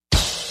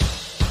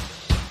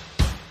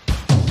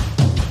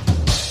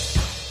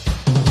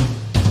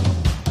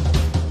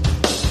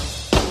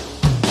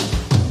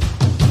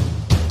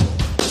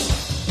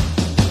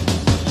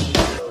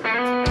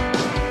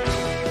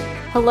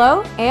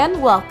Hello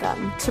and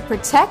welcome to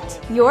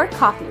Protect Your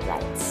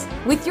Copyrights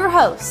with your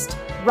host,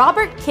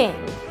 Robert King.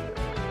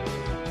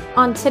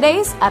 On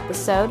today's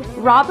episode,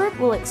 Robert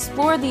will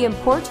explore the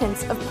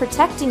importance of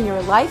protecting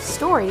your life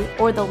story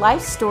or the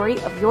life story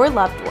of your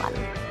loved one.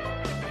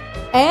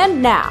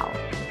 And now,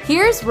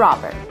 here's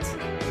Robert.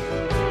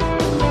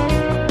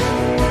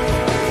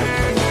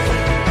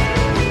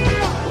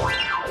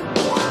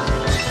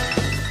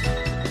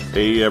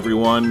 Hey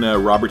everyone,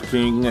 Robert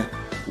King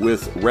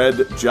with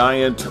Red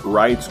Giant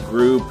Rights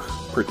Group,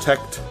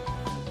 Protect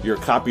Your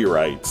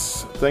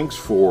Copyrights. Thanks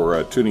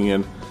for tuning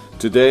in.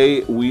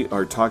 Today we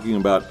are talking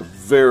about a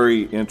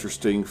very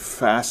interesting,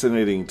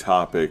 fascinating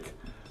topic,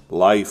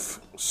 life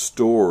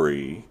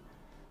story,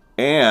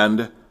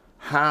 and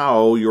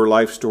how your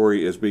life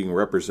story is being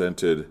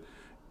represented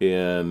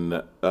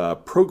in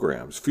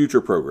programs, future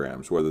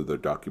programs, whether they're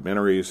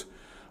documentaries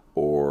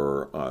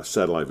or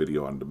satellite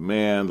video on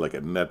demand, like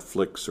a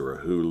Netflix or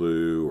a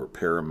Hulu or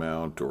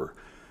Paramount or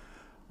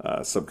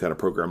some kind of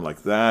program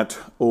like that,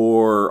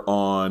 or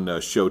on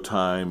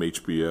Showtime,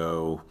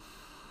 HBO,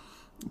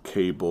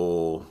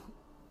 cable,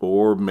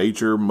 or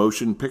major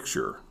motion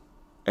picture.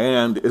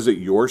 And is it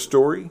your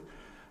story?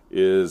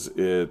 Is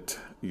it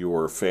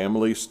your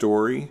family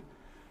story?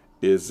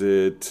 Is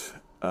it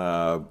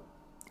an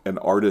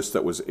artist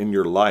that was in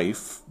your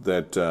life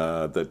that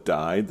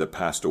died, that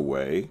passed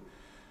away,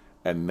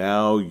 and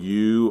now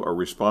you are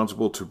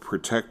responsible to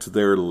protect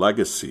their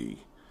legacy?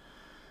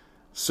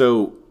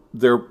 So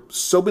there are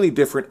so many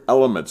different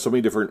elements, so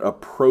many different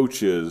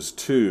approaches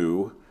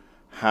to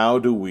how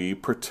do we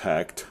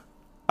protect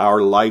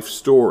our life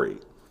story.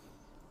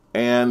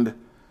 And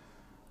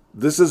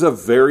this is a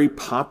very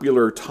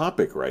popular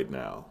topic right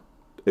now.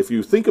 If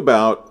you think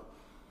about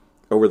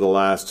over the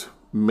last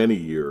many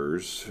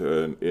years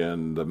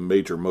in the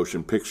major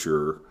motion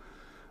picture,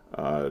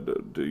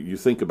 you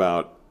think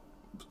about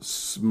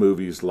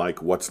movies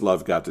like What's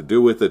Love Got to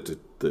Do with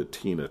It, the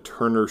Tina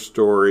Turner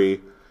story.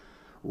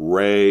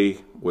 Ray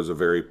was a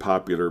very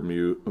popular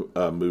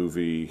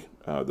movie,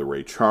 the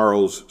Ray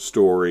Charles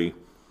story.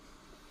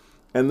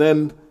 And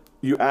then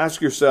you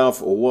ask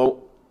yourself,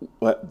 well,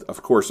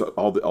 of course,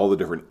 all the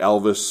different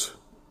Elvis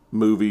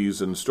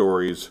movies and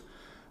stories,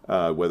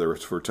 whether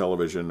it's for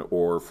television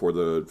or for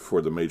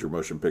the major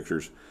motion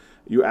pictures.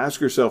 You ask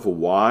yourself,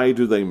 why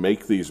do they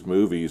make these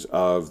movies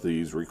of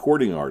these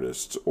recording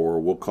artists, or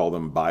we'll call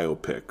them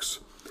biopics?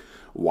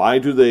 Why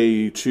do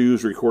they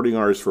choose recording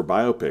artists for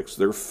biopics?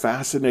 They're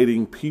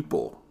fascinating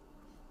people.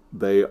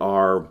 They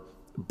are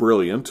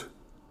brilliant,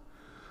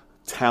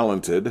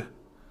 talented,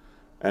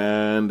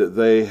 and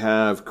they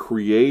have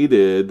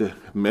created,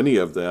 many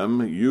of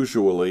them,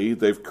 usually,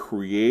 they've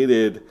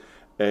created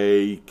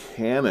a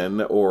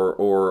canon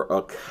or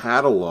a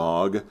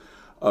catalog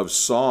of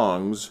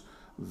songs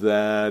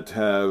that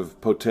have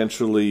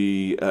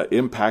potentially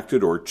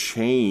impacted or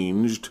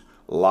changed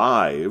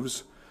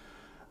lives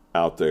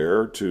out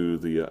there to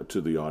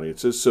the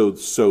audiences.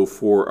 So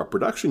for a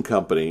production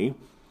company,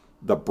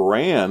 the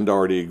brand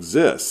already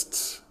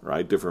exists,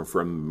 right? Different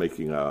from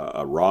making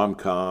a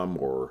rom-com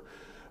or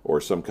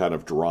some kind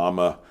of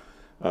drama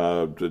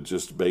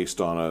just based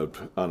on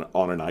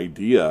an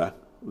idea.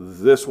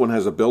 This one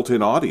has a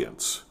built-in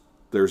audience.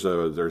 There's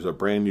a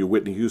brand new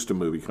Whitney Houston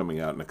movie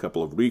coming out in a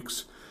couple of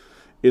weeks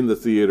in the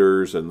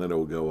theaters, and then it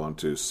will go on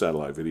to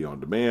satellite video on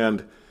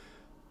demand.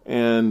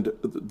 And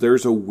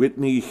there's a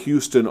Whitney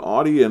Houston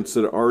audience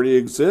that already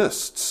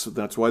exists.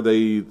 That's why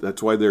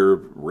they're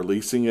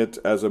releasing it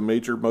as a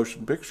major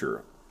motion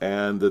picture,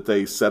 and that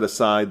they set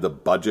aside the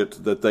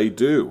budget that they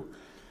do.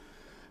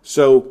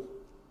 So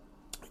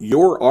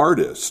your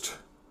artist,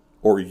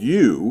 or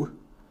you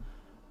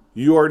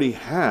already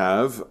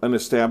have an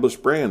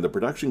established brand. The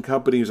production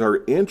companies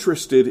are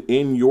interested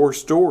in your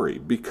story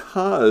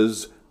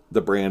because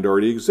the brand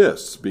already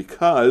exists,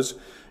 because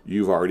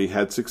you've already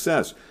had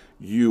success.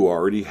 You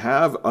already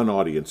have an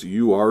audience.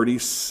 You already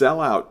sell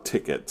out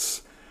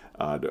tickets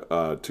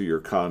to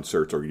your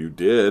concerts, or you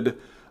did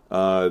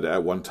at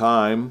one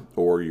time,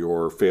 or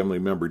your family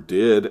member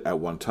did at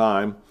one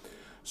time.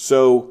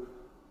 So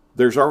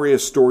there's already a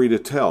story to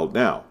tell.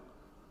 Now,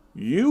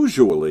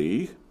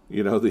 usually,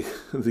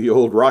 the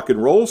old rock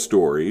and roll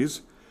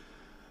stories,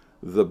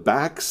 the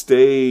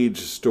backstage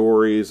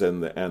stories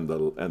and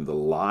the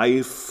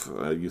life.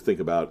 You think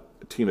about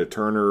Tina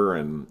Turner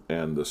and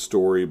the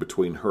story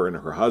between her and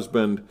her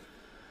husband.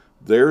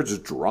 There's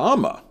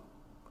drama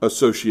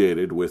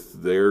associated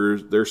with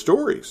their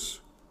stories.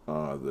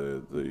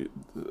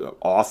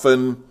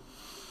 Often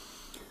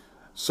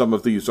some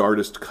of these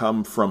artists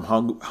come from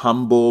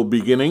humble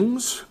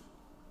beginnings,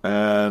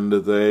 and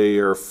they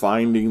are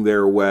finding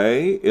their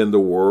way in the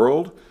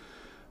world.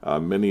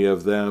 Many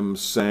of them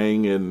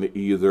sang in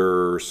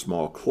either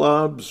small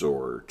clubs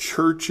or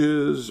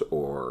churches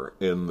or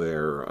in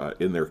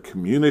their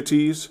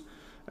communities,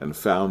 and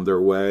found their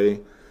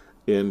way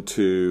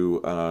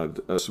into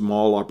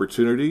small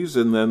opportunities.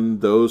 And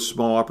then those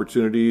small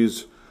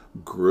opportunities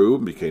grew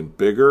and became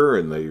bigger,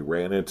 and they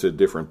ran into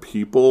different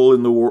people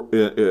in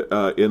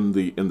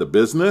the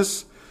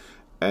business,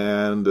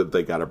 and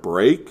they got a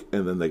break,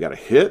 and then they got a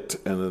hit,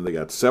 and then they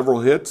got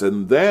several hits,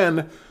 and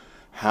then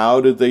how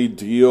did they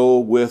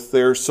deal with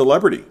their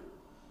celebrity?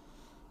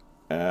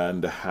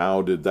 And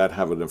how did that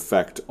have an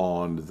effect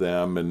on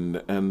them?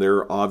 And there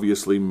are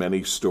obviously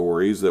many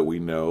stories that we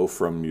know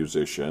from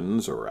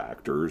musicians or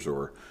actors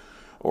or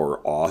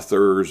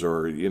authors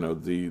or,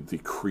 the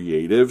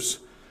creatives,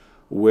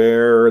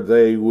 where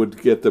they would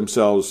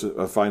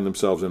find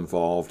themselves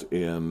involved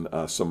in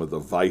some of the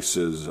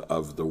vices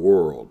of the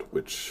world,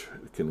 which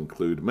can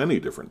include many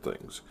different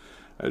things.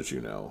 As you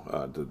know,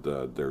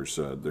 there's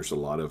a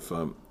lot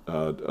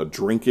of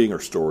drinking or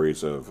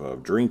stories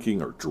of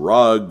drinking or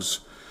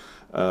drugs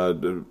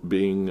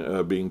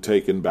being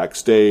taken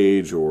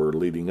backstage or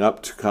leading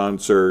up to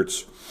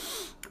concerts,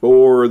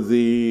 or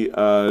the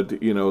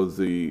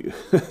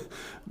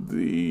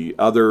the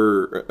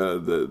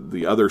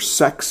other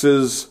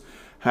sexes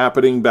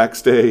happening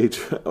backstage,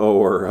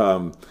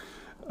 or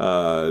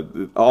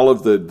all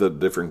of the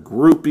different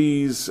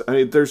groupies. I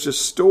mean, there's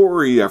just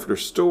story after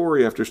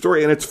story after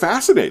story, and it's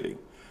fascinating.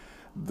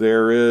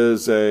 There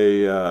is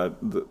a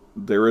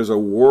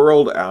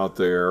world out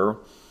there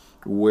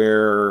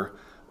where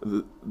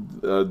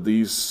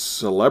these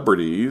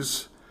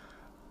celebrities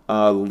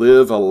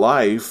live a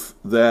life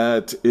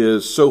that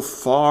is so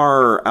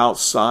far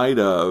outside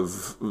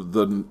of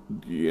the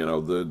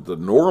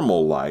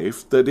normal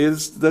life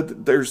that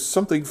there's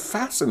something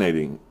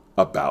fascinating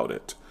about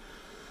it.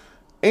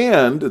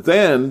 And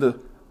then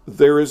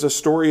there is a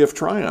story of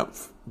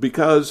triumph,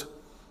 because,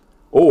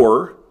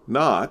 or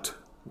not,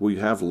 we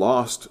have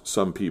lost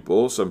some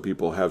people. Some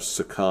people have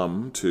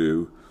succumbed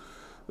to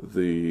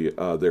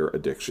their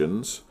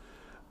addictions.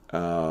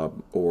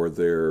 Or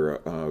their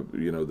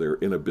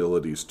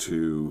inabilities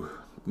to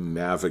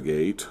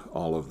navigate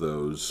all of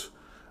those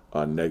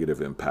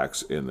negative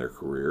impacts in their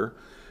career.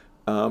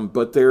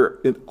 But there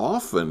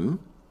often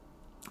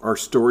are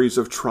stories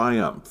of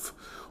triumph,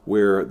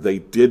 where they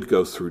did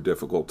go through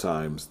difficult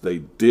times. They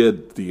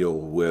did deal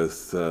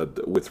with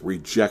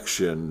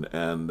rejection,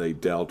 and they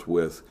dealt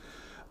with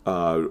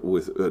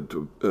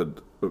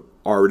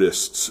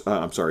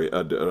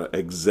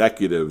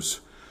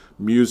executives.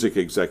 Music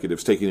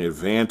executives taking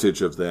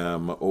advantage of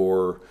them,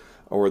 or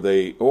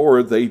they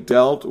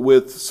dealt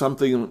with some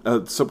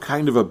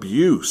kind of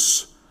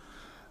abuse,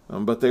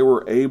 but they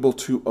were able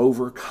to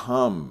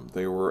overcome.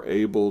 They were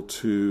able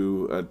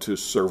to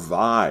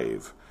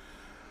survive.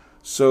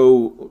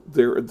 So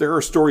there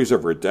are stories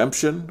of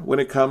redemption when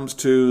it comes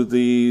to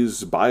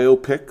these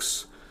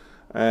biopics.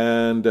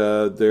 And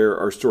there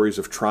are stories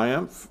of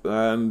triumph.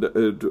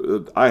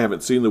 And I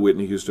haven't seen the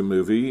Whitney Houston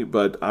movie,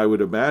 but I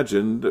would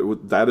imagine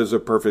that is a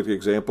perfect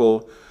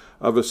example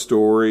of a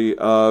story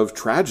of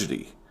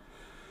tragedy,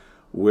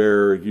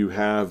 where you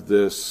have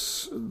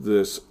this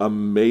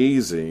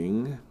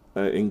amazing,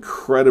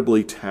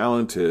 incredibly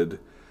talented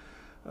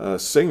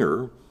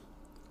singer,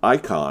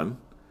 icon,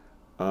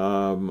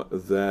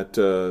 that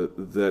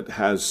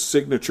has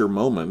signature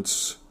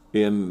moments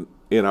in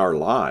our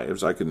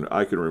lives. I can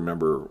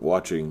remember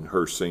watching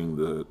her sing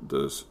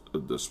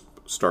the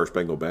Star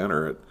Spangled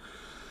Banner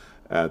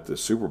at the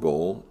Super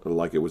Bowl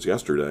like it was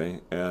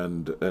yesterday,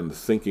 and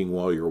thinking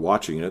while you're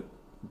watching it,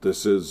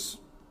 this is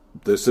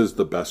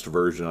the best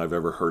version I've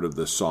ever heard of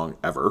this song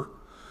ever.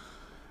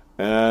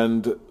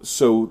 And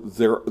so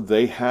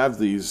they have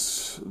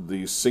these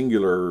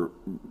singular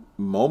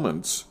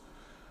moments,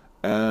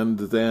 and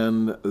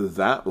then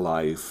that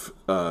life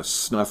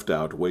snuffed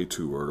out way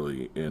too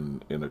early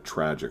in a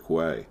tragic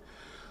way.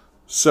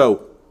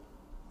 So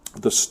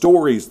the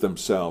stories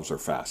themselves are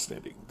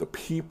fascinating. The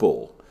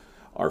people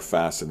are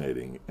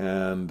fascinating.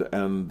 And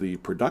the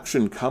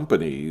production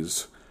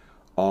companies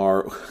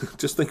are,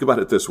 just think about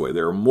it this way.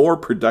 There are more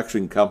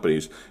production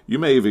companies. You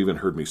may have even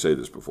heard me say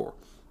this before.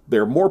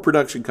 There are more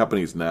production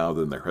companies now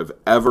than there have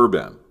ever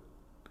been.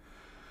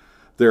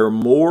 There are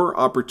more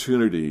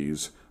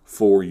opportunities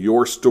for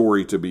your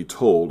story to be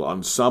told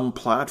on some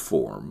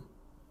platform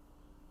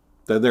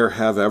than there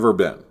have ever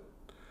been.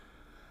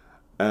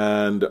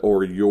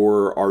 Or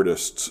your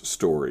artist's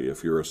story,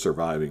 if you're a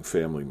surviving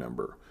family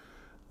member.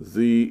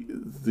 These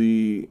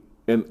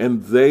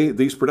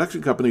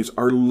production companies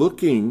are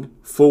looking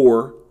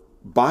for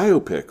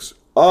biopics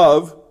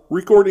of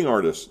recording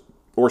artists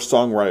or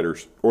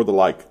songwriters or the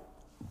like.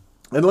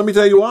 And let me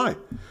tell you why.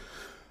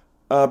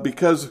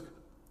 Because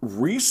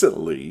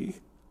recently,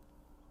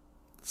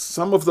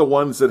 some of the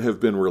ones that have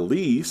been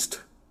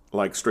released,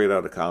 like Straight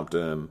Outta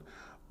Compton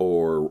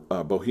or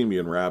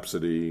Bohemian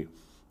Rhapsody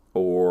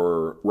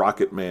or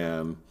Rocket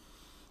Man,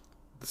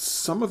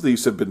 some of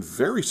these have been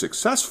very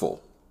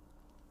successful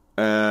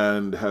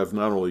and have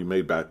not only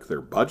made back their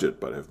budget,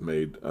 but have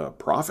made a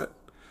profit.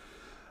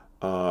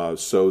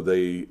 So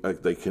they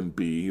can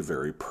be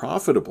very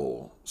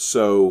profitable.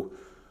 So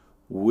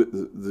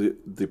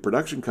the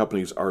production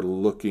companies are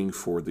looking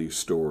for these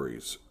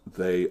stories.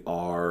 They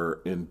are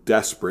in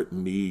desperate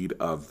need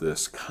of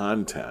this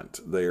content.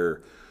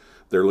 They're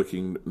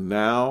looking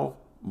now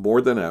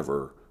more than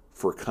ever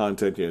for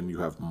content, and you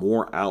have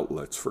more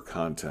outlets for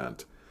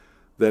content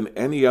than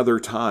any other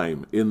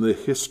time in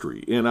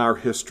our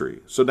history.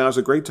 So now's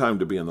a great time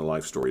to be in the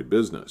life story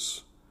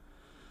business.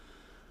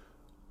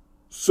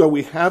 So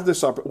we have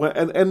this opportunity,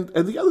 and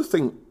the other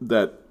thing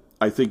that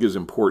I think is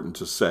important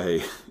to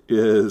say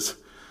is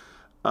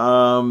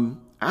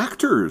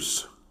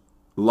actors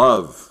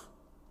love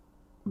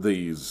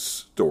these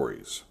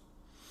stories.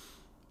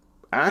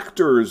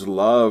 Actors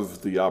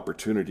love the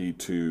opportunity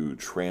to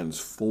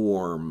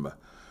transform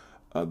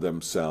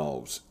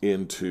themselves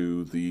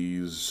into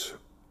these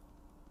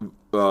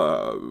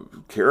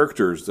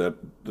characters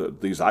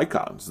these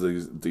icons,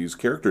 these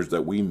characters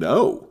that we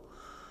know,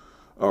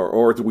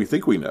 or that we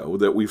think we know,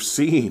 that we've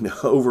seen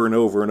over and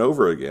over and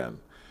over again.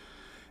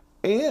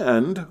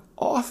 And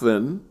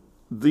often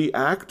the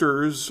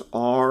actors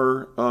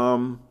are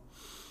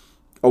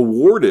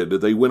awarded,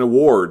 they win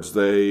awards,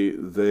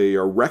 they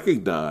are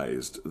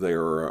recognized, they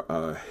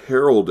are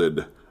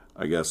heralded,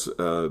 I guess,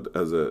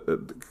 as a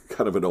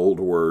kind of an old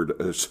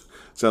word,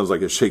 sounds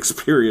like a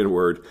Shakespearean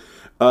word.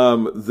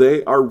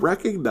 They are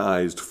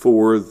recognized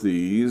for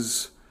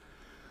these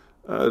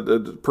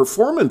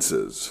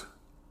performances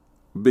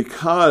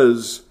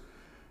because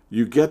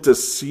you get to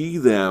see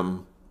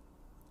them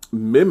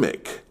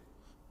mimic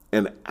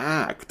and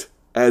act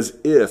as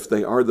if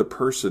they are the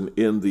person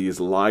in these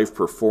live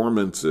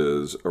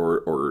performances,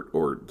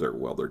 or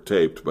they're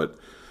taped. But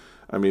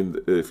I mean,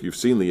 if you've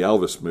seen the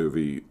Elvis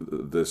movie,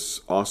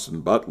 this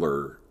Austin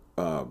Butler,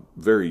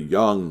 very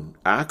young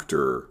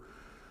actor,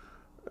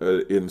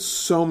 in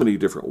so many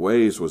different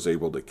ways was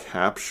able to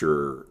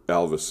capture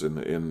Elvis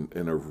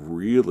in a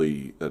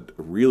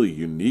really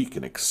unique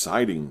and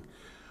exciting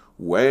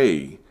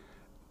way.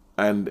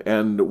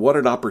 And what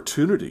an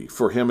opportunity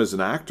for him as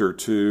an actor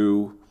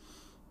to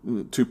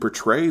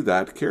portray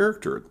that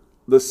character.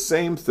 The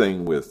same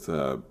thing with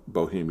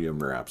Bohemian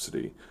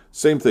Rhapsody.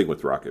 Same thing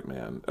with Rocket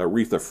Man,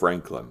 Aretha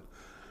Franklin,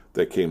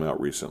 that came out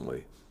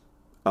recently.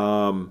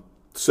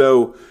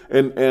 So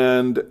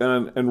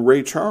and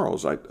Ray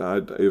Charles.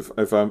 If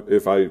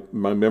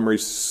my memory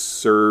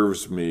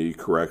serves me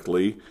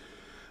correctly,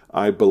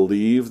 I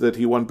believe that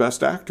he won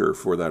Best Actor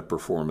for that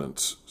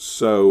performance.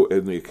 So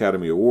in the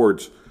Academy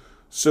Awards.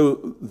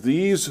 So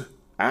these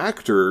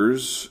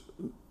actors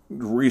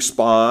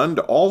respond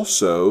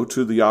also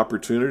to the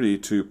opportunity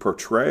to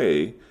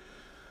portray.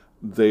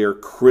 They are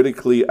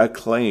critically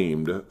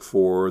acclaimed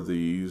for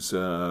these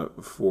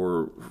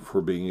for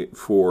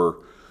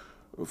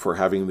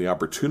having the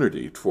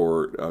opportunity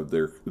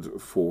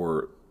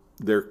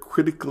they're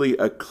critically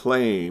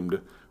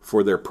acclaimed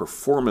for their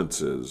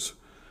performances,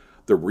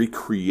 the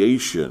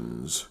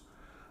recreations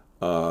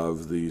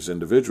of these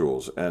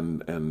individuals,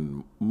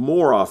 and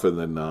more often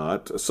than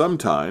not,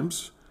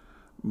 sometimes.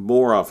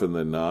 More often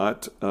than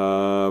not,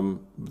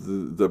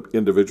 the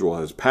individual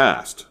has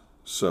passed.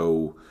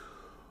 So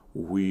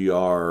we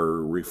are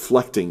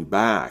reflecting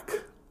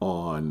back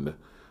on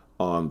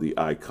the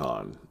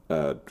icon.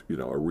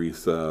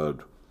 Aretha,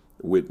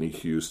 Whitney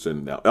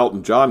Houston. Now,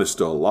 Elton John is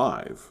still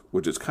alive,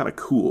 which is kind of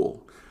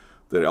cool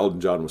that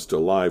Elton John was still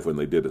alive when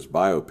they did his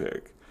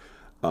biopic.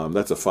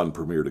 That's a fun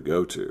premiere to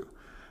go to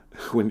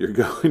when you're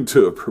going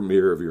to a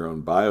premiere of your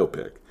own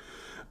biopic.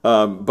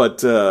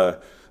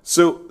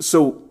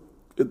 So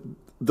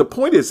the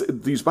point is,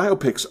 these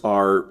biopics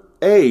are,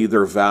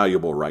 they're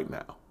valuable right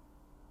now.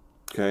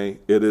 Okay?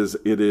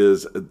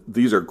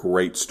 These are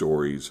great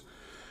stories.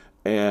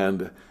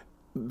 And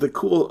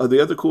the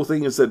other cool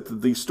thing is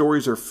that these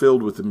stories are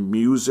filled with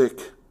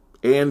music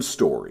and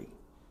story,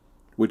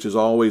 which is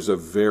always a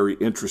very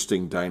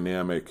interesting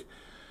dynamic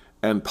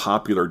and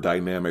popular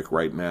dynamic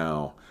right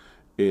now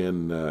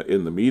in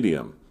the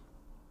medium.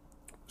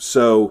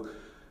 So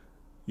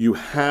you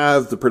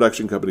have the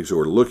production companies who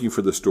are looking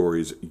for the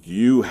stories.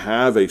 You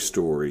have a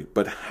story,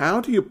 but how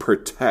do you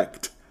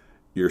protect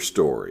your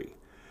story?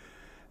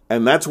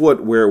 And that's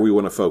where we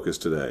want to focus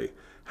today.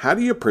 How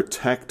do you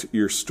protect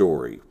your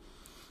story?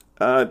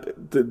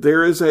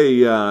 There is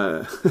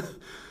a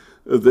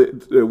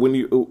when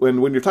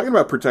you're talking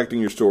about protecting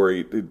your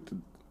story,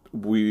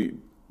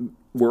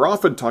 we're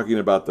often talking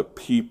about the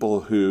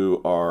people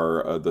who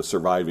are the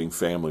surviving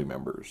family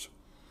members,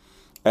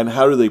 and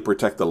how do they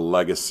protect the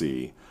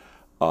legacy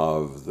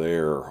of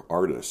their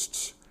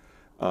artists.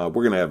 We're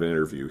going to have an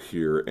interview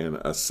here in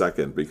a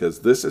second,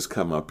 because this has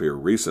come up here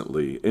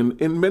recently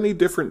in many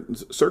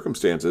different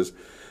circumstances,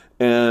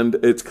 and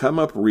it's come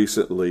up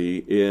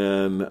recently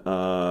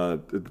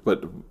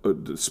but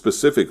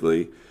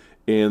specifically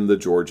in the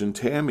George and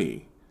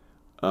Tammy.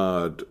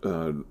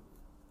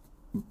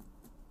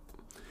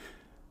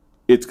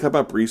 It's come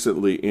up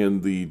recently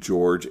in the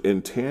George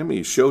and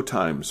Tammy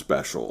Showtime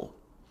special.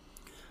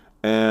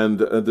 And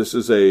this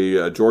is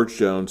a George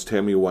Jones,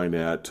 Tammy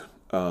Wynette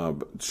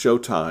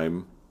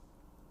Showtime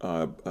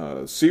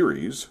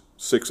series,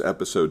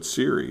 6-episode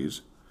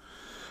series.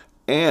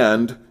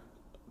 And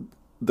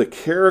the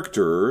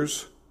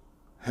characters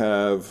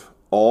have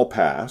all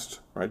passed,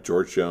 right?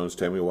 George Jones,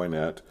 Tammy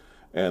Wynette,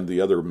 and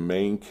the other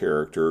main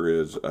character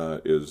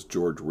is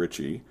George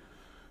Ritchie,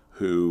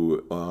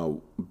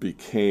 who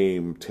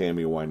became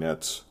Tammy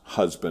Wynette's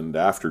husband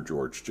after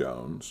George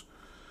Jones.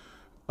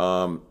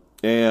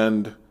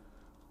 And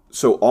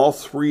so all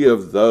three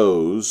of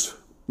those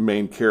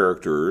main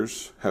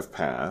characters have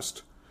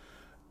passed.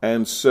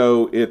 And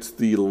so it's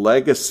the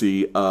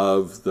legacy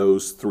of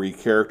those three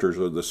characters,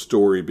 or the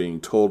story being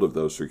told of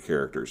those three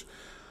characters.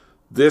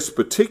 This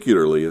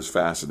particularly is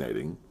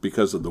fascinating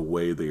because of the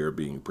way they are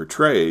being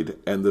portrayed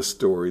and the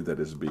story that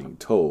is being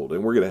told.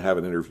 And we're going to have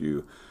an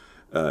interview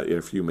in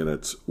a few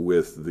minutes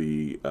with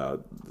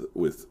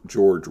with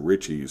George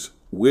Ritchie's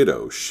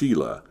widow,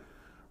 Sheila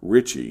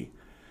Ritchie,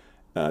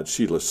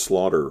 Sheila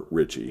Slaughter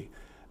Ritchie,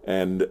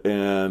 and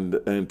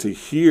to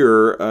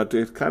hear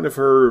kind of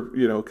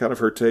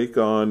her take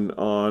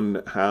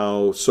on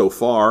how so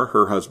far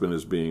her husband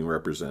is being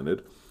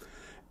represented,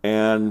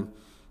 and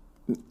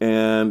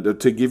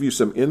to give you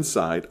some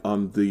insight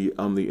on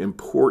the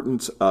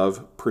importance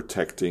of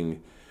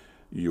protecting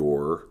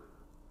your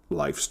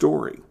life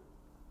story.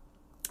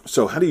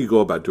 So how do you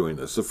go about doing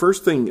this? The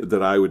first thing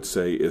that I would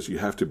say is you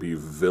have to be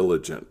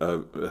vigilant.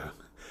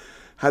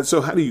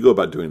 So how do you go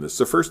about doing this?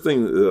 The first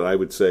thing that I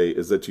would say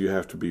is that you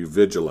have to be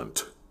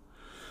vigilant.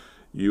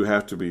 You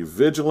have to be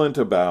vigilant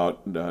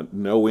about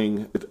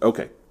knowing,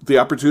 okay, the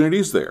opportunity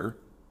is there,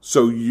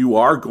 so you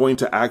are going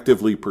to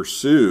actively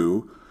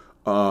pursue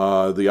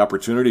the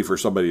opportunity for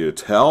somebody to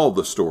tell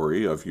the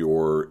story of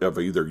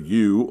either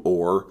you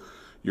or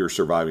your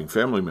surviving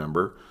family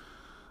member.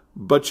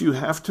 But you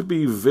have to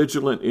be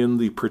vigilant in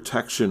the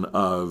protection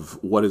of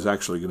what is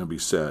actually going to be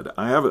said.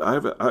 I have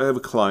a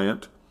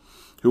client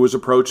who was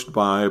approached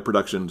by a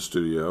production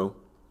studio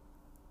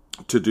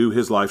to do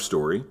his life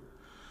story,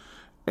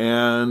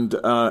 and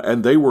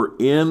they were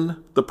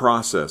in the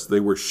process. They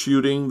were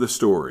shooting the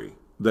story.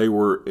 They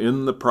were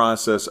in the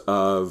process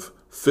of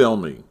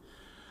filming,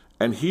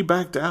 and he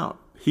backed out.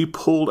 He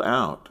pulled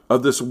out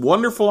of this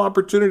wonderful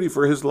opportunity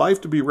for his life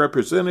to be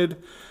represented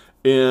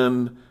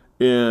in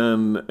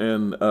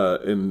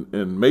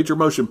major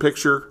motion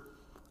picture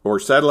or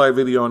satellite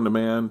video on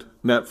demand,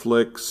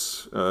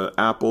 Netflix,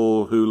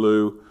 Apple,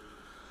 Hulu.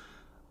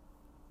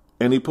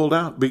 And he pulled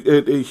out.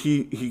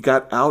 He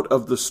got out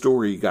of the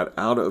story. He got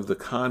out of the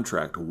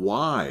contract.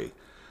 Why?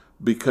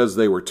 Because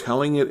they were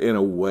telling it in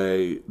a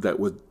way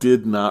that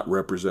did not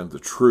represent the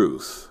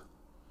truth.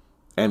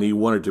 And he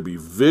wanted to be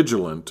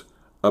vigilant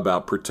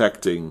about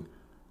protecting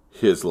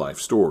his life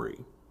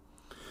story.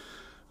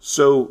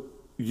 So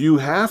you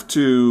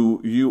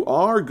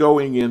are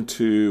going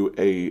into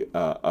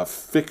a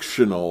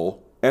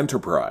fictional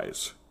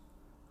enterprise,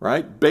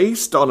 right?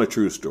 Based on a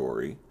true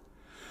story.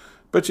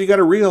 But you got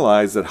to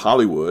realize that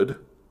Hollywood,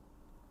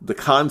 the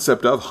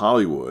concept of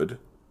Hollywood,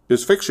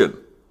 is fiction.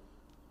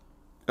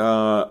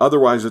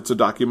 Otherwise, it's a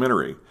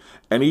documentary.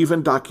 And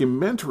even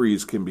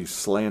documentaries can be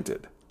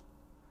slanted.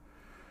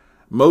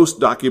 Most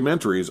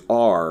documentaries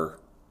are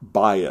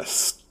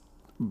biased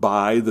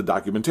by the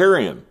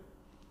documentarian.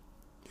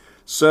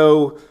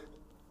 So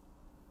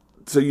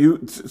you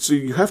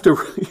have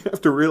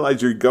to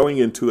realize you're going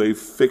into a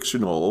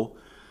fictional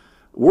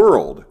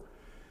world.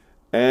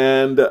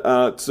 And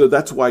so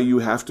that's why you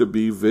have to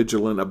be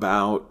vigilant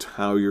about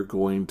how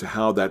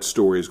that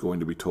story is going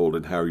to be told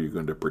and how you're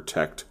going to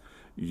protect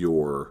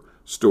your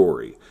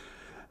story.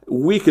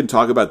 We can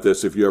talk about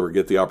this if you ever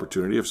get the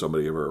opportunity, if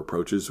somebody ever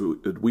approaches.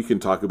 We can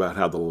talk about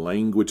how the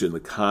language in the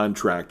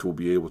contract will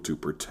be able to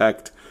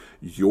protect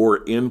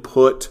your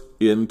input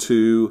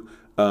into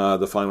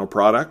the final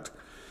product.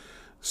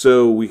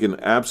 So we can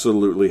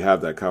absolutely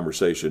have that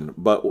conversation,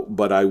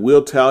 but I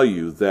will tell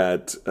you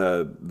that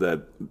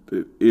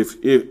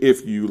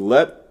if you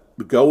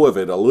let go of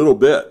it a little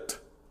bit,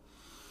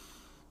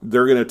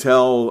 they're going to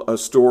tell a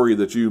story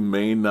that you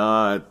may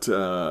not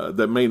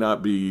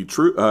be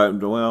true.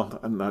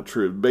 Not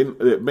true.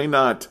 It may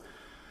not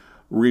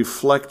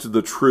reflect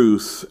the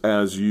truth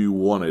as you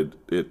wanted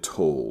it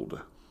told.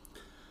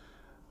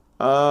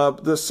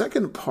 The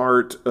second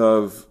part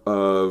of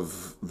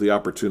the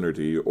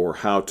opportunity, or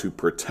how to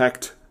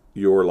protect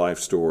your life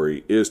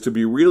story, is to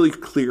be really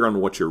clear on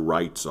what your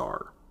rights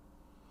are.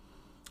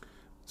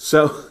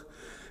 So,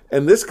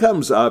 and this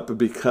comes up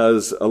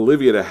because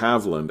Olivia de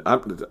Havilland,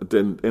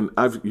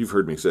 you've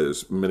heard me say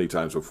this many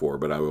times before,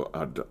 but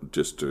I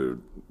just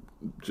to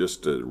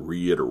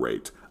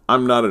reiterate,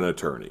 I'm not an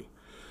attorney.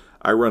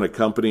 I run a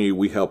company.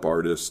 We help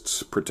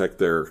artists protect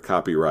their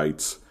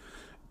copyrights.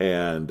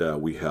 And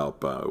we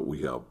help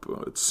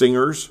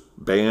singers,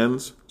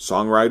 bands,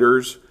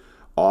 songwriters,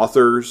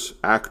 authors,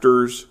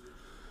 actors,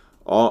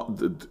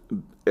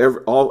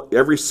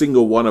 every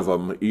single one of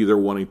them either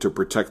wanting to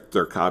protect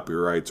their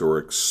copyrights or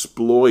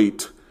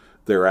exploit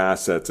their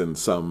assets in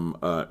some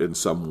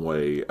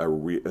way.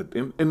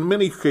 In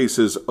many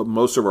cases,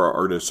 most of our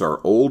artists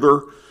are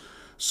older,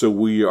 so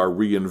we are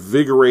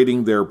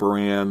reinvigorating their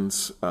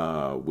brands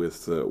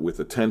with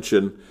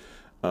attention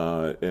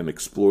and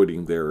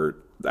exploiting their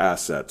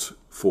assets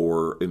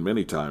in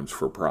many times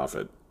for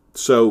profit.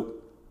 So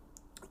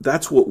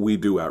that's what we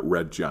do at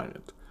Red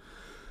Giant.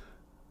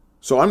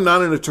 So I'm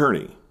not an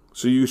attorney.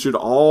 So you should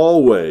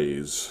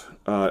always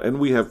and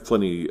we have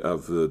plenty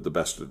of the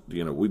best,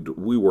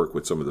 we work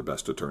with some of the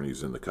best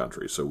attorneys in the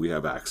country, so we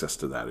have access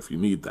to that if you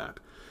need that.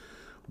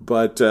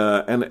 But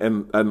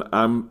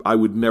I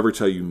would never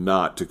tell you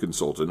not to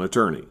consult an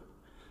attorney.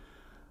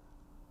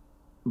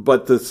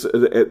 But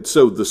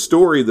so the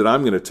story that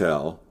I'm going to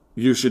tell,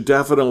 you should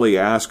definitely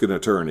ask an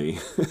attorney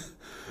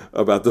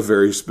about the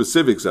very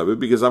specifics of it,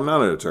 because I'm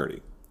not an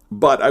attorney.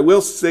 But I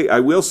will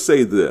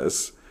say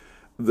this,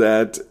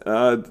 that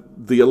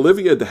the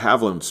Olivia de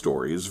Havilland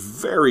story is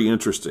very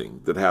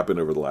interesting that happened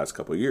over the last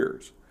couple of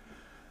years.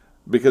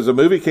 Because a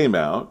movie came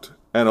out,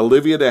 and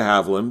Olivia de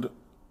Havilland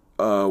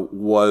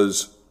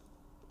was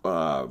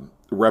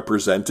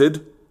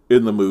represented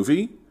in the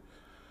movie.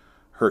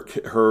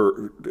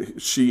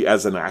 She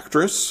as an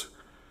actress.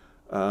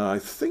 I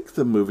think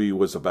the movie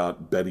was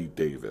about Bette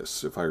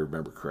Davis, if I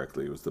remember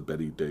correctly. It was the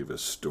Bette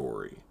Davis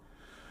story.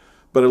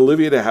 But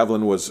Olivia de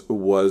Havilland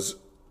was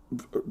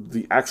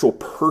the actual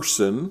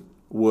person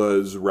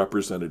was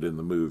represented in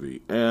the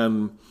movie.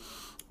 And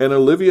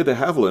Olivia de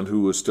Havilland,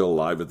 who was still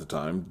alive at the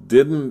time,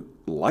 didn't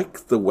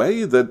like the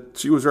way that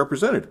she was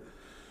represented.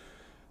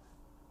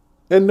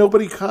 And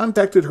nobody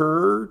contacted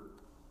her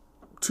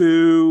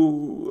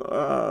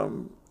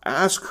to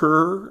ask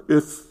her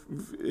if,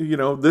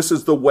 this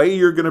is the way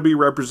you're going to be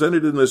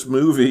represented in this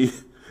movie.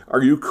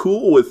 Are you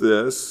cool with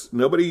this?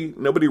 Nobody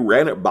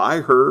ran it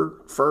by her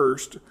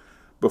first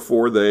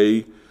before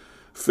they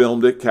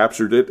filmed it,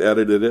 captured it,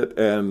 edited it,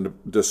 and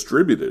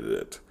distributed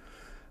it.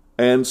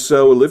 And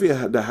so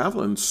Olivia de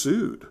Havilland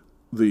sued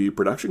the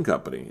production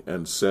company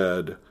and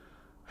said,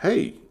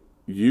 hey,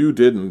 you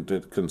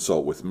didn't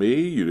consult with me.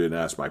 You didn't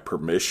ask my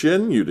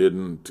permission. You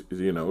didn't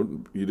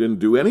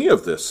do any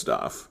of this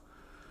stuff.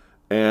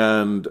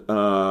 And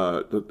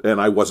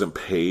I wasn't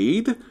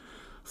paid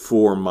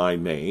for my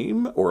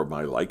name or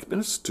my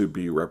likeness to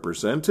be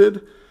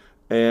represented.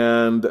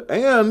 And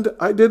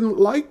I didn't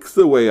like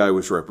the way I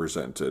was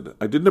represented.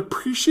 I didn't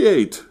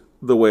appreciate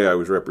the way I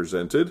was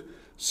represented.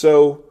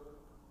 So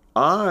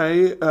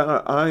I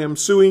am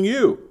suing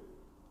you.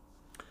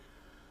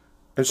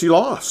 And she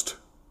lost.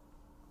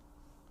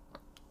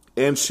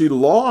 And she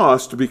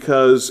lost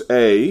because,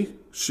 A,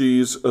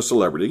 she's a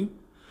celebrity,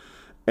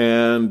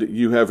 and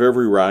you have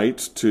every right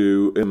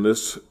to, in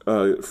this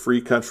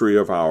free country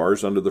of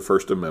ours, under the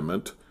First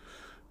Amendment,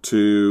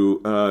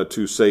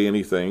 to say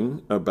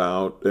anything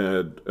about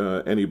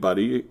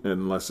anybody,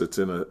 unless it's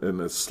in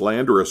a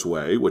slanderous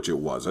way, which it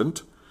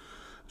wasn't.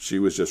 She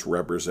was just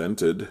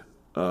represented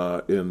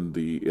in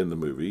the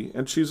movie,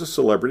 and she's a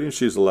celebrity, and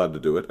she's allowed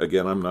to do it.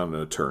 Again, I'm not an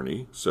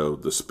attorney, so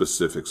the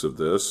specifics of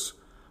this,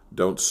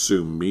 don't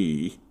sue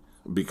me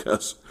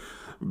because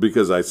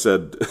I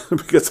said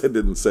because I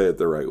didn't say it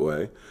the right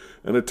way.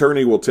 An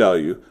attorney will tell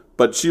you,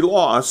 but she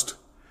lost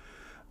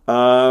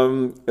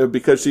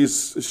because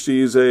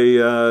she's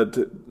a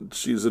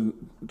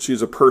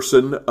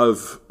person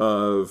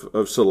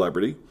of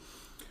celebrity,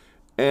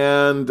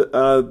 and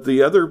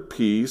the other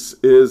piece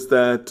is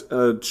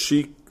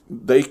that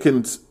they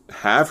can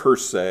have her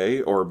say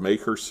or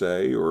make her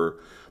say or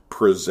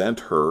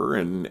present her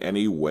in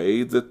any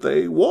way that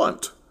they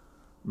want,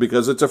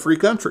 because it's a free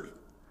country.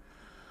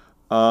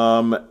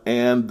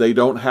 And they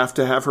don't have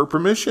to have her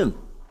permission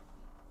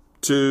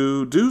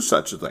to do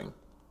such a thing,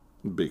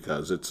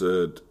 because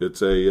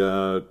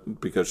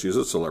because she's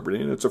a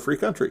celebrity and it's a free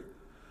country.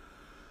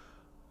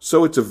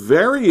 So it's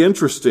very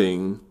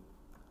interesting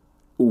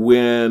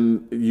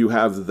when you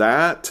have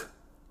that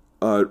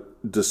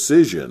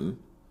decision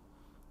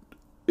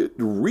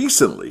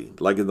recently,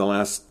 like in the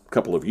last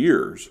couple of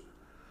years,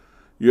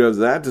 you have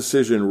that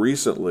decision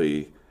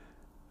recently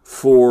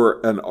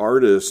for an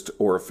artist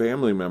or a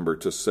family member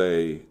to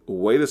say,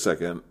 wait a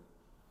second,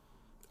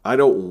 I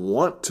don't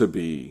want to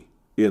be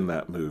in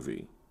that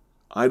movie.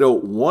 I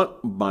don't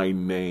want my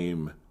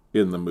name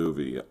in the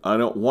movie. I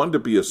don't want to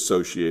be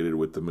associated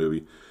with the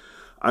movie.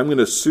 I'm going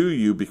to sue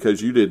you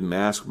because you didn't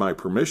ask my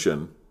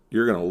permission.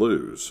 You're going to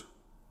lose.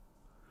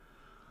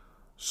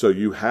 So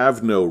you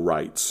have no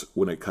rights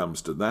when it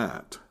comes to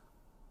that.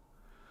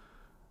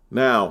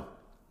 Now,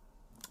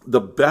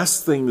 the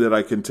best thing that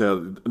I can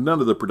tell,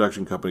 none of the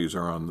production companies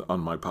are on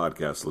my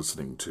podcast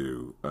listening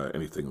to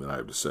anything that I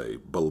have to say,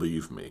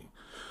 believe me.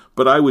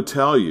 But I would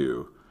tell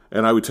you,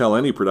 and I would tell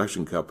any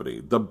production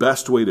company, the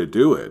best way to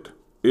do it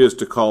is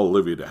to call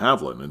Olivia de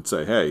Havilland and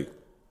say, hey,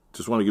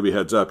 just want to give you a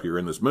heads up, you're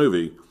in this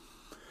movie,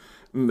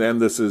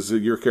 and this is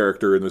your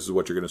character, and this is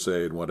what you're going to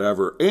say, and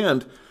whatever.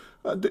 And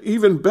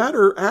even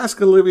better,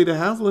 ask Olivia de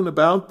Havilland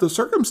about the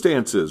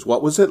circumstances.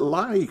 What was it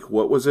like?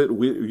 What was it?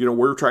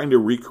 We're trying to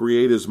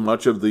recreate as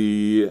much of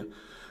the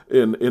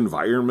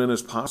environment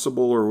as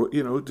possible, or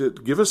to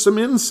give us some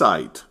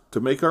insight to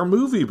make our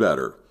movie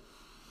better.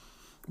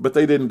 But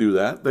they didn't do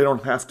that. They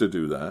don't have to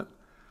do that.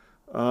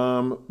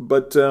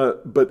 But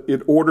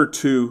in order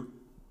to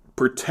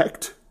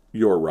protect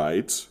your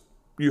rights,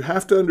 you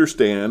have to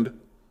understand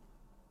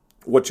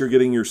what you're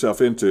getting yourself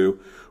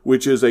into,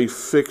 which is a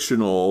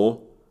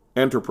fictional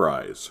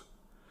enterprise.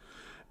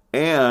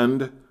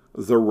 And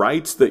the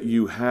rights that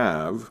you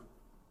have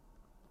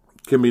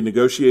can be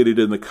negotiated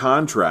in the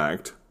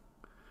contract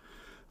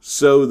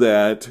so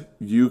that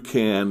you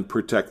can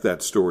protect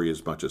that story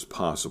as much as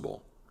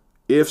possible.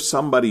 If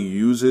somebody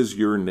uses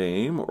your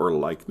name or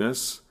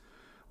likeness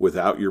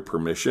without your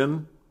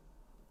permission,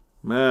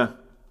 not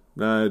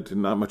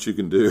much you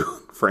can do,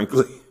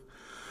 frankly,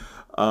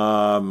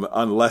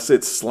 unless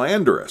it's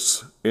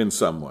slanderous in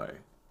some way.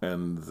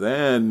 And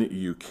then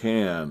you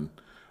can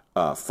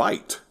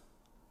fight.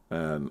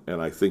 And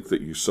I think that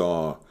you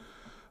saw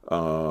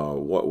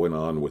what went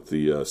on with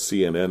the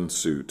CNN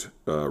suit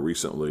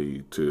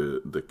recently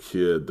to the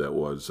kid that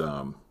was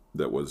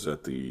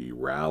at the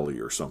rally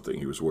or something.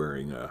 He was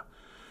wearing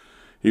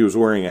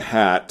a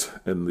hat,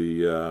 and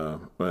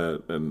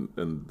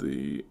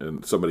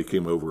and somebody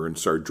came over and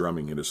started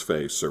drumming in his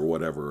face or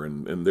whatever,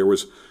 and there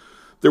was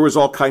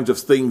all kinds of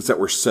things that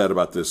were said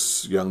about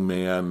this young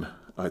man.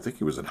 I think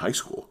he was in high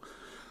school.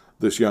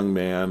 This young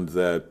man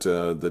that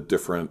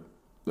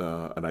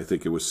and I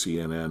think it was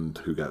CNN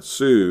who got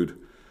sued,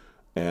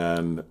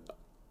 and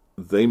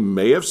they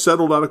may have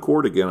settled out of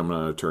court. Again, I'm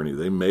not an attorney.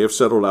 They may have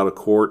settled out of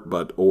court,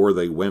 or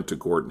they went to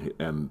court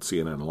and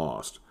CNN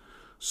lost.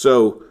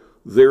 So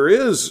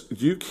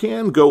you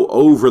can go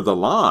over the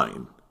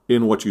line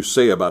in what you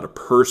say about a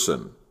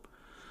person,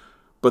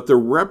 but the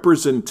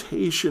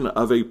representation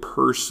of a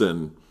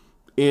person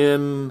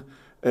in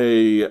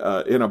a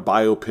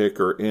biopic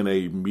or in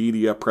a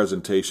media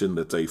presentation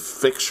that's a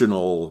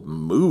fictional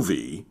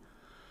movie,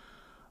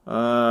 they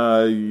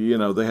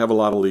have a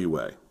lot of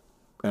leeway,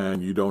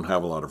 and you don't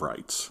have a lot of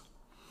rights.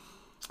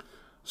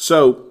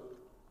 So,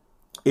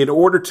 in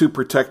order to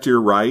protect your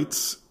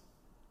rights,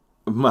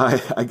 my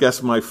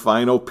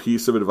final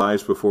piece of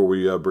advice before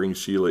we bring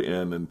Sheila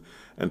in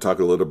and talk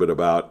a little bit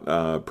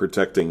about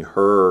protecting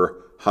her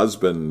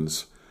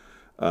husband's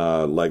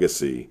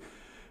legacy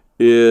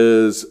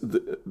is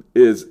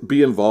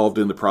be involved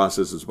in the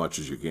process as much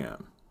as you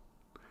can.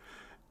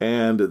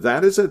 And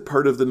that is a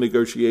part of the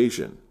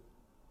negotiation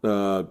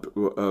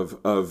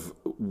of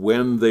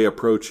when they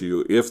approach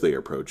you, if they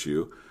approach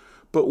you.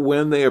 But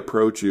when they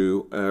approach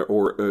you,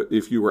 or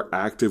if you are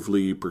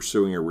actively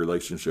pursuing a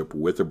relationship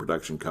with a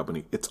production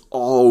company, it's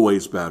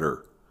always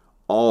better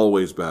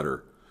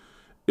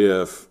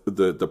if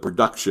the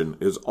production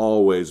is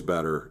always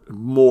better,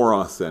 more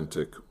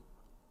authentic,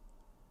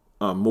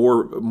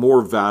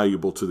 more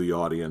valuable to the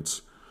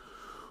audience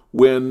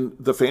when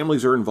the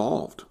families are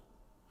involved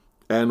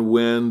and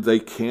when they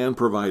can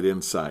provide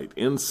insight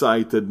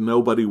that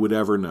nobody would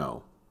ever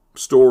know,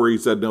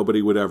 stories that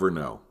nobody would ever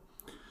know.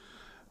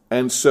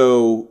 And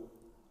so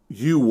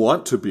you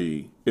want to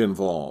be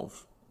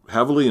involved,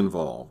 heavily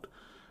involved,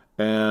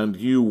 and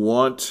you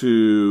want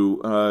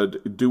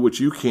to do what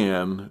you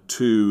can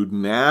to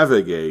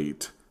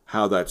navigate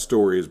how that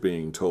story is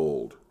being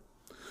told.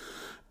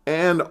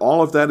 And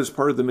all of that is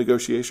part of the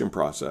negotiation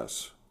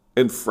process.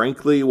 And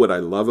frankly, what I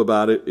love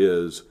about it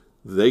is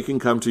they can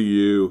come to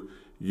you,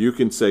 you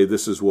can say,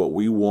 this is what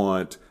we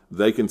want.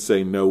 They can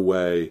say, no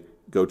way,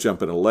 go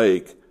jump in a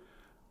lake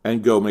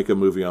and go make a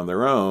movie on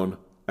their own.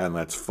 And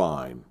that's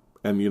fine.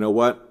 And you know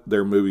what?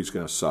 Their movie's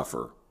going to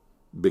suffer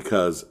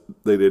because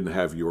they didn't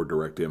have your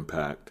direct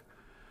impact.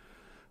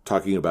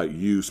 Talking about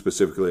you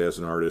specifically as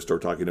an artist or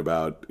talking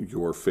about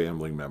your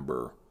family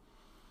member.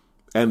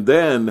 And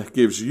then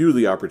gives you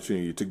the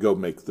opportunity to go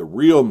make the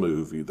real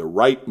movie, the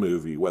right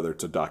movie, whether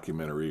it's a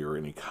documentary or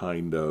any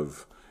kind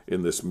of,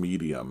 in this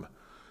medium.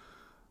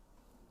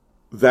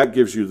 That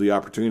gives you the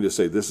opportunity to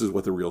say, this is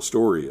what the real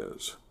story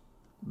is.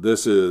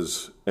 This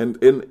is, and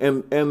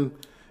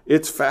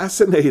it's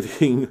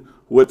fascinating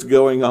what's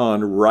going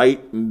on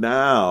right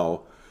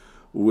now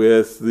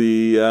with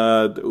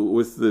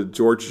the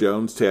George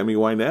Jones, Tammy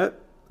Wynette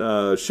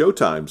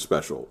Showtime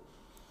special,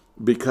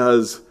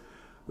 because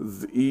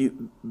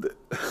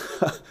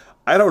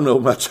I don't know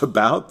much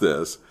about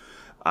this.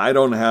 I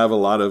don't have a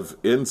lot of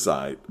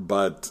insight,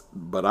 but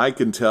I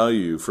can tell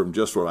you from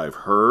just what I've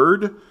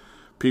heard,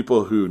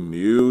 people who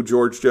knew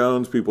George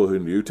Jones, people who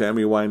knew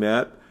Tammy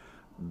Wynette,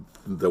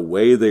 the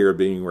way they are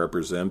being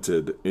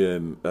represented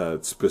in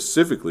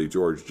specifically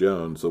George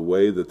Jones, the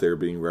way that they're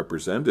being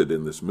represented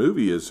in this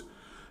movie is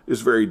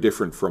very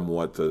different from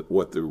what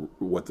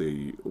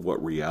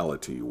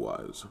reality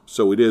was.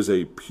 So it is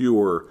a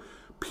pure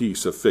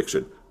piece of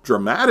fiction,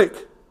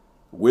 dramatic,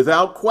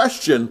 without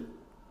question,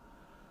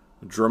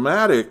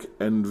 dramatic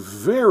and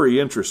very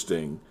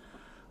interesting,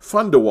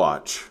 fun to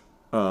watch,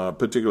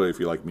 particularly if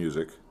you like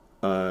music,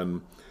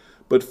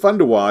 but fun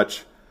to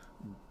watch.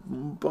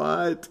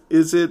 But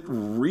is it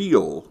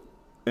real?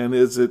 And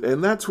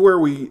that's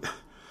where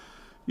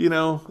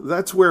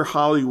that's where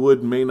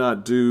Hollywood may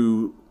not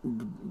do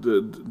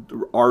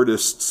the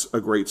artists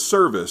a great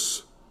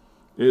service,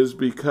 is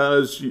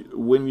because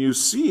when you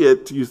see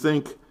it, you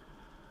think,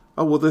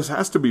 oh, well, this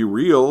has to be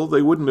real.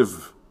 They wouldn't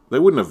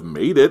have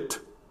made it.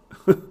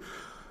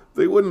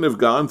 They wouldn't have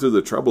gone through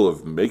the trouble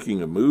of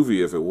making a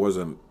movie if it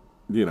wasn't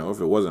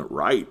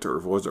right or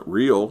if it wasn't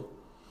real.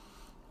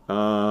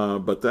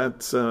 But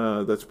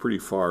that's pretty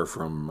far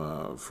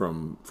from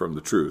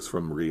the truth,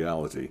 from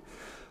reality.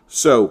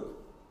 So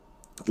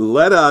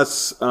let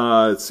us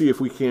see if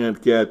we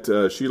can't get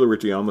Sheila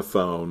Ritchie on the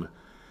phone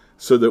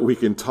so that we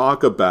can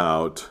talk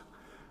about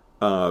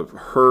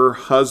her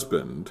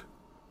husband,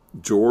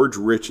 George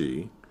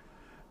Ritchie,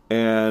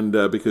 and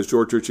because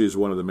George Ritchie is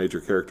one of the major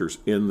characters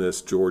in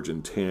this George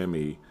and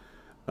Tammy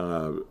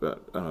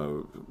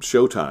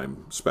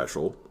Showtime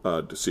special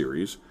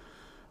series,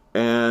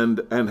 and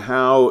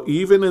how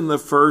even in the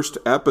first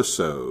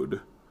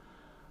episode,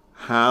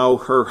 how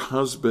her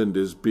husband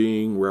is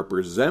being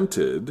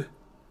represented,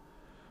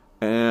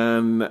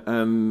 and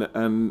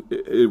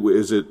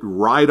is it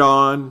right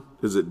on?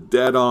 Is it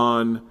dead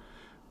on?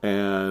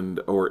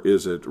 Or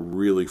is it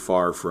really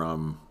far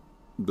from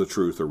the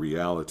truth or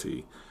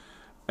reality?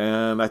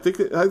 And I think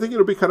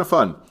it'll be kind of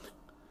fun.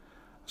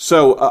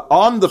 So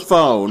on the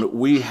phone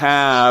we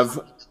have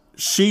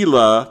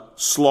Sheila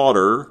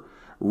Slaughter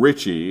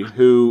Ritchie,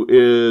 who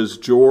is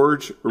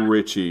George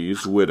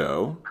Ritchie's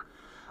widow,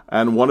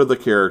 and one of the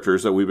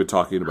characters that we've been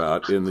talking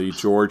about in the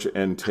George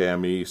and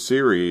Tammy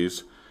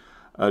series,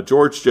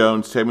 George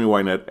Jones, Tammy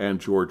Wynette, and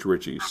George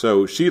Ritchie.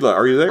 So, Sheila,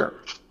 are you there?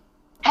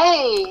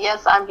 Hey,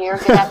 yes, I'm here.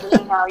 Good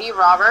afternoon. How are you,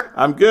 Robert?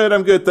 I'm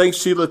good. Thanks,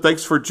 Sheila.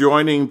 Thanks for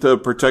joining the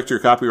Protect Your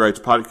Copyrights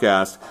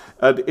podcast.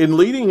 In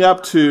leading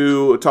up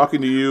to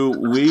talking to you,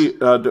 we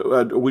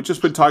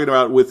just been talking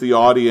about with the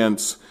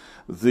audience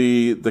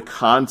the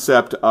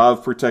concept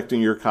of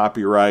protecting your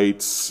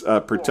copyrights,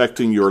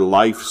 protecting your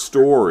life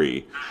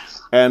story.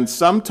 And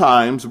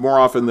sometimes, more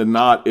often than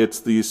not, it's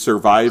the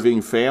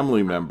surviving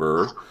family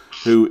member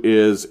who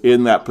is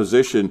in that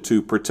position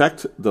to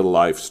protect the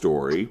life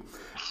story.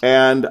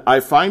 And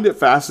I find it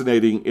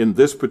fascinating in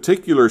this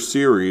particular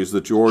series, the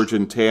George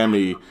and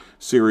Tammy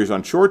series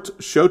on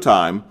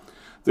Showtime,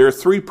 there are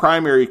three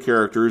primary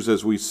characters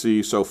as we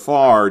see so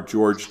far: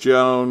 George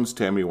Jones,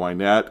 Tammy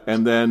Wynette,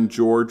 and then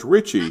George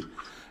Ritchie.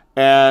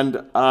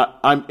 And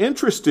I'm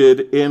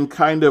interested in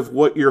kind of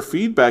what your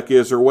feedback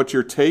is or what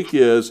your take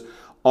is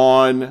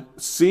on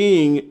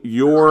seeing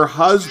your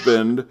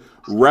husband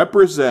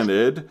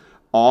represented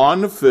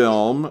on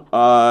film,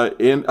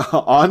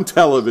 on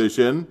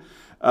television,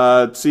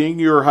 seeing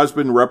your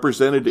husband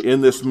represented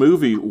in this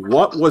movie.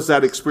 What was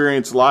that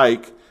experience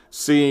like,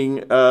 seeing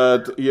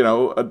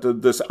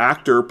this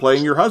actor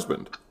playing your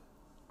husband?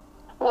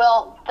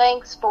 Well,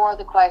 thanks for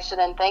the question,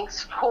 and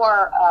thanks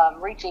for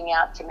reaching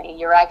out to me.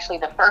 You're actually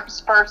the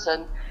first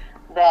person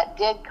that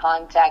did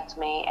contact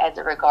me as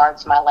it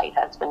regards my late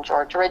husband,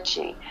 George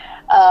Ritchie.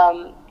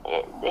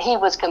 He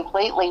was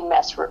completely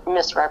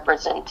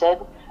misrepresented.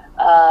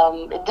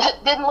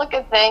 It didn't look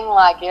a thing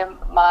like him.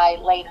 My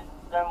late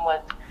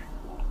husband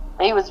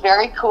he was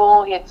very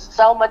cool. He had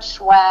so much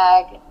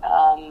swag.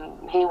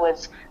 He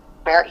was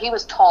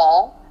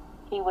tall.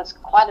 He was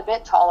quite a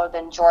bit taller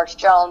than George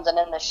Jones, and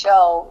in the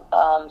show,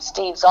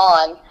 Steve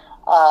Zahn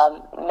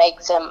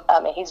makes him,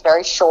 he's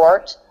very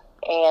short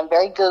and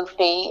very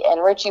goofy,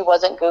 and Ritchie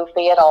wasn't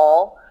goofy at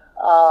all.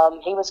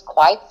 He was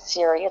quite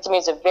serious.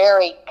 He's a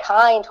very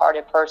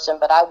kind-hearted person,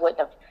 but I wouldn't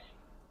have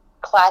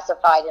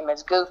classified him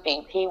as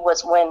goofy. He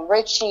was, when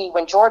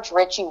George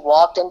Ritchie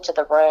walked into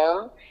the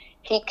room,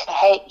 he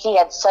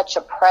had such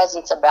a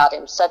presence about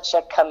him, such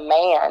a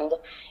command,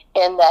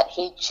 in that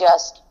he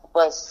just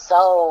was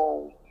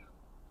so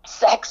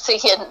sexy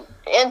and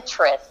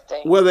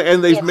interesting. Well,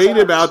 and they've made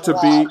him out to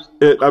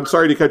be, I'm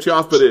sorry to cut you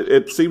off, but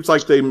it seems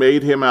like they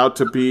made him out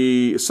to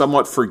be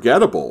somewhat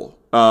forgettable.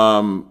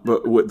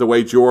 But the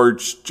way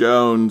George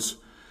Jones,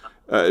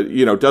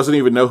 doesn't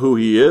even know who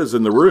he is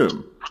in the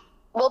room.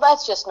 Well,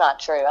 that's just not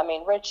true.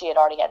 Ritchie had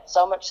already had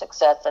so much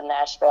success in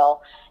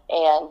Nashville,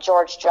 and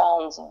George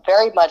Jones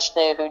very much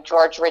knew who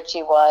George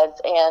Ritchie was,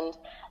 and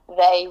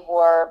they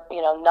were,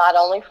 not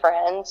only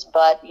friends,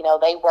 but,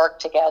 they worked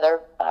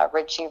together.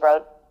 Ritchie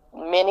wrote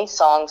many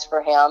songs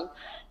for him.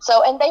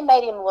 So, and they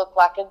made him look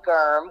like a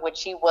germ,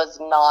 which he was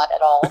not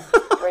at all.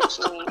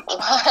 Ritchie.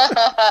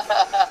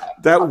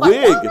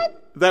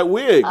 That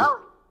wig.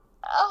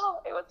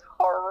 Oh, it was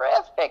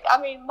horrific.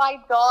 My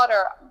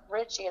daughter,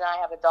 Ritchie and I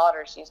have a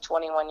daughter. She's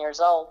 21 years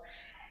old.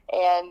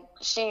 And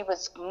she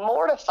was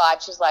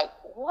mortified. She's like,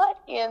 what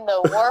in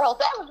the world?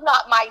 That was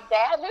not my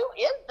dad. Who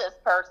is this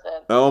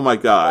person? Oh, my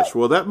gosh.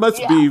 Well, that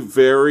must be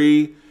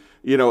very,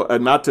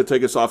 and not to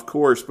take us off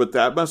course, but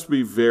that must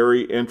be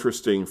very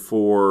interesting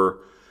for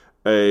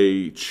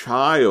a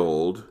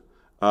child.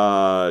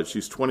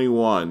 She's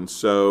 21.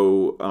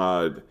 So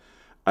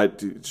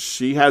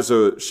she has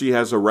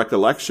a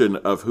recollection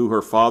of who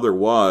her father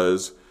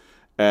was.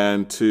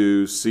 And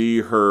to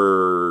see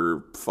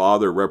her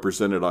father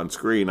represented on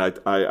screen,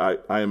 I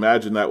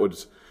imagine that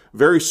was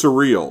very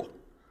surreal.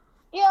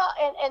 Yeah,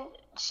 and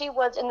she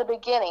was, in the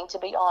beginning, to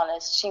be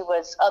honest, she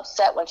was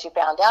upset when she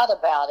found out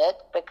about it,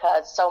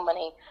 because so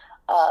many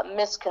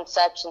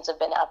misconceptions have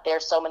been out there,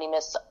 so many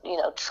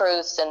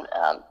truths and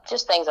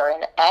just things are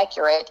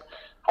inaccurate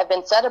have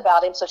been said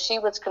about him. So she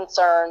was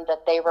concerned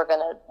that they were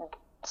going to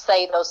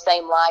say those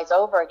same lies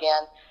over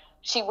again.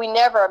 She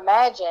never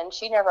imagined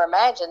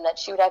that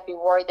she would have to be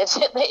worried that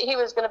he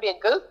was going to be a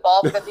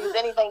goofball, because he was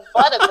anything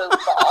but a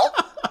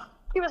goofball.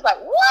 He was like,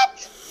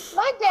 "What?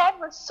 My dad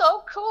was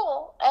so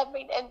cool." I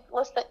mean, and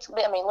let's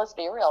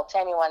be real.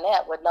 Tammy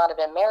Wynette would not have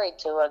been married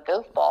to a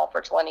goofball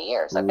for 20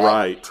 years. Okay?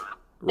 Right.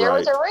 There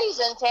was a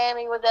reason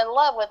Tammy was in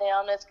love with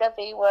him. It's because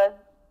he was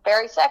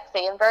very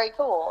sexy and very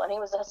cool, and he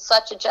was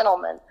such a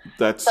gentleman.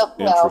 That's so,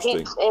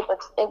 interesting.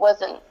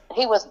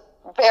 He was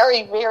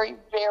very, very,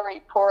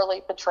 very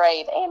poorly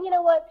portrayed. And you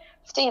know what?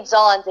 Steve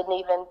Zahn didn't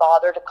even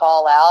bother to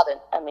call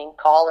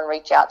and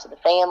reach out to the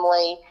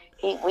family.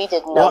 We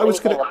didn't know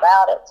anything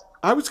about it.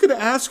 I was going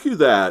to ask you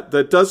that.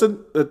 That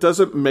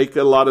doesn't make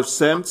a lot of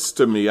sense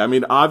to me. I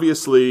mean,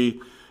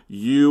 obviously,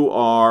 you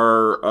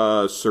are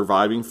a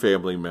surviving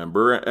family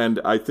member,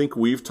 and I think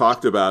we've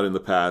talked about in the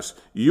past,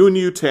 you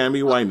knew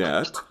Tammy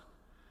Wynette.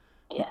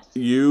 Yes.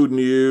 You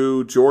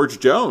knew George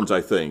Jones,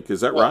 I think.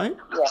 Is that right?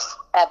 Yes,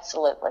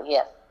 absolutely,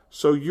 yes.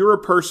 So you're a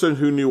person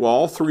who knew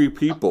all three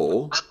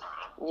people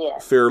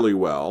fairly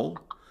well.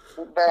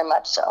 Very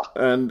much so.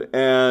 And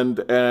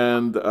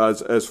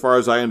as far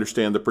as I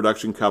understand, the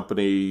production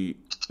company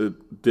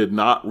did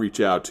not reach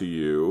out to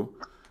you.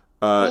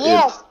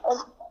 Yes,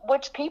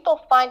 which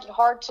people find it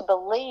hard to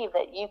believe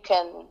that you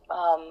can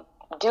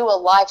do a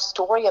life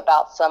story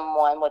about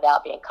someone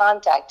without being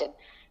contacted.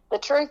 The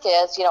truth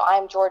is,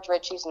 I'm George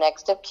Ritchie's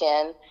next of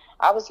kin.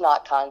 I was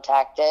not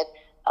contacted.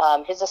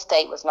 His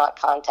estate was not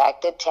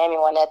contacted. Tammy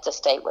Wynette's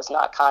estate was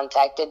not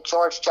contacted.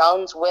 George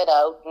Jones'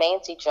 widow,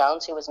 Nancy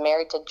Jones, who was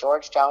married to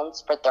George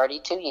Jones for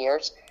 32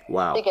 years,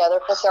 together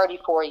for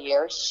 34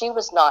 years, she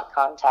was not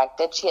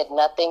contacted. She had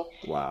nothing,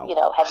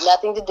 had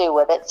nothing to do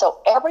with it. So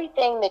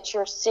everything that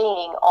you're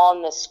seeing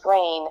on the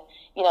screen,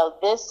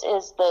 this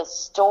is the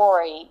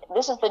story.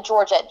 This is the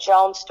Georgette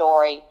Jones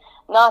story,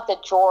 not the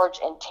George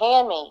and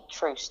Tammy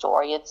true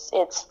story. It's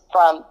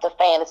from the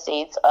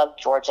fantasies of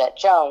Georgette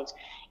Jones.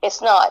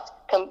 It's not.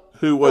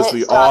 Who was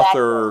the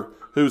author?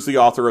 Who's the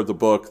author of the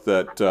book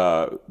that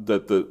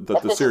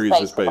the series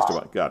is based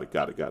on? Got it.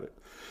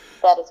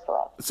 That is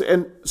correct.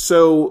 And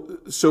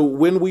so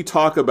when we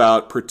talk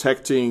about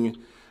protecting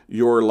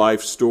your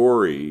life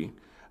story,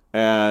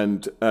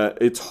 and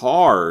it's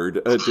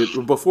hard.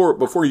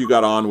 Before you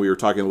got on, we were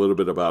talking a little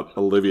bit about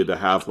Olivia de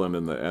Havilland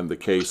and the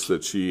case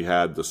that she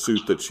had, the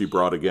suit that she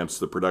brought against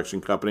the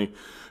production company,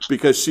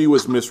 because she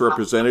was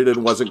misrepresented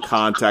and wasn't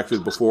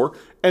contacted before,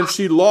 and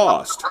she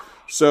lost.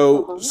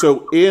 So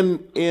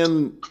in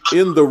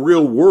the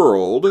real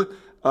world,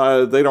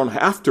 they don't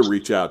have to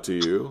reach out to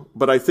you.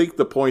 But I think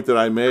the point that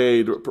I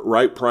made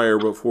right prior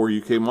before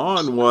you came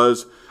on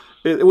was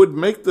it would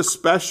make the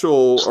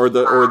special or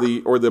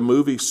the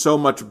movie so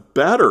much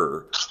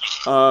better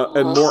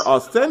and more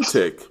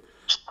authentic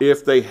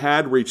if they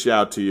had reached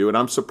out to you. And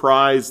I'm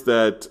surprised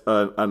that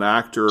an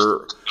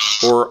actor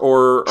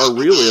or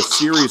really a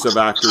series of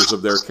actors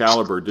of their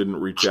caliber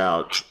didn't reach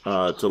out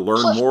to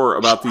learn more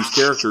about these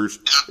characters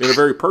in a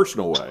very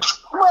personal way.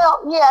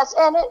 Well, yes,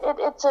 and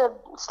it's a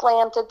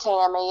slam to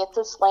Tammy, it's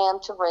a slam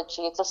to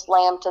Richie, it's a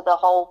slam to the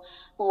whole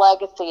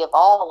legacy of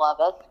all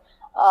of us,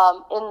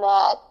 in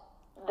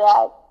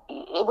that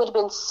it would have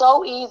been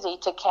so easy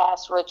to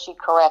cast Richie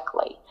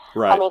correctly.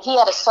 Right. I mean, he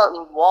had a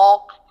certain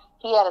walk,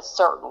 he had a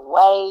certain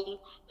way,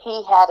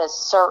 he had a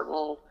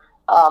certain,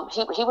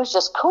 he was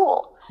just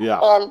cool. Yeah.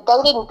 And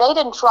they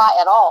didn't try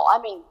at all. I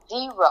mean,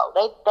 zero.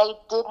 They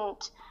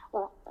didn't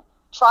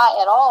try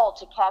at all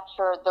to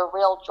capture the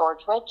real George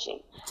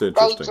Ritchie. It's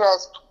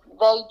interesting.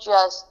 They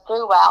just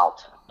threw out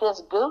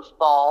this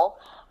goofball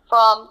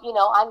from,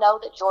 I know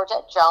that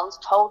Georgette Jones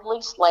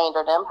totally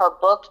slandered him. Her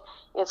book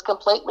is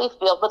completely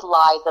filled with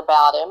lies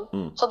about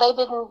him. So they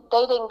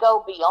didn't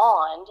go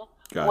beyond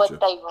what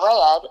they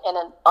read in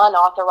an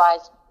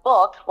unauthorized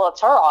book. Well,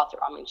 it's her author.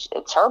 I mean,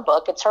 it's her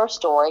book. It's her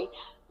story.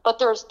 But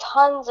there's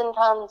tons and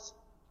tons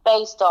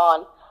based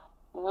on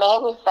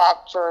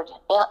manufactured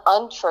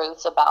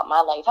untruths about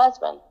my late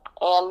husband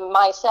and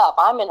myself.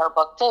 I'm in her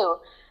book too,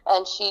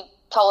 and she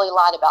totally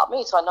lied about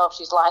me. So I know if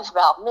she's lying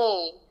about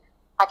me,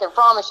 I can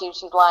promise you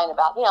she's lying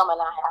about him,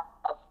 and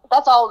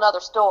that's a whole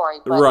another story.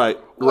 But right.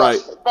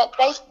 That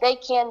they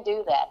can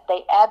do that.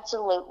 They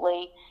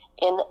absolutely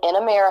in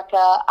America.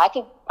 I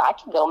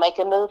could go make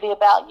a movie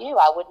about you.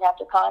 I wouldn't have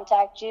to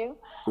contact you.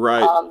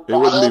 Right. It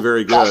wouldn't be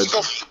very good.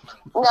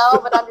 No,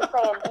 but I'm just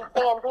saying you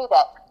can do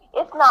that.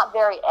 It's not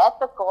very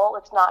ethical.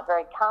 It's not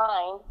very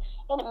kind,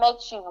 and it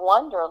makes you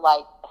wonder,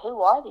 like,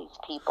 who are these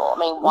people? I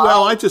mean, why?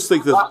 Well, I just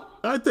think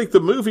I think the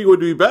movie would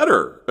be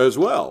better as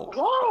well.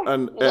 Yeah,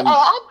 and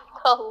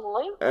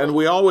absolutely. And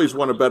we always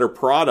want a better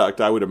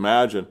product, I would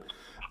imagine.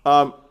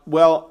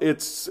 Well,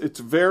 it's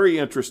very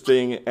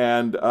interesting,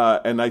 and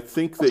I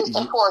think that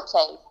in poor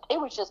taste. It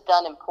was just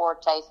done in poor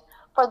taste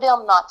for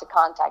them not to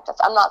contact us.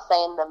 I'm not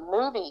saying the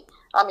movie.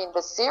 I mean,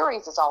 the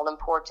series is all in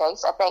poor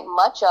taste. I think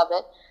much of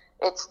it.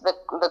 It's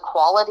the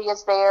quality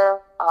is there,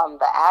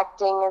 the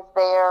acting is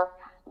there,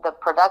 the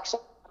production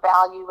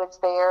value is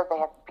there. They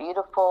have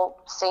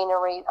beautiful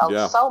scenery.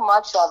 So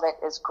much of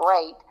it is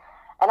great,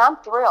 and I'm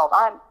thrilled.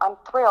 I'm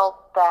thrilled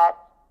that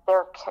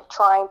they're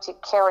trying to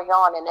carry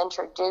on and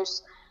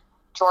introduce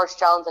George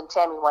Jones and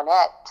Tammy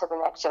Wynette to the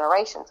next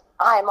generations.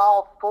 I'm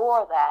all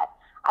for that.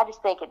 I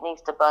just think it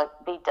needs to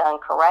be done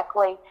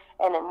correctly.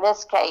 And in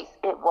this case,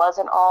 it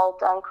wasn't all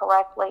done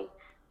correctly,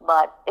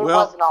 but it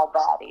wasn't all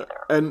bad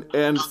either.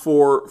 And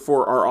for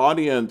our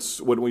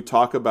audience, when we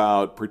talk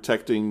about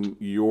protecting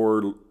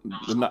your,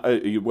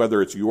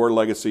 whether it's your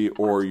legacy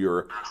or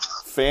your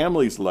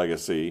family's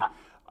legacy,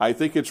 I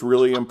think it's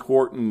really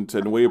important,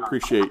 and we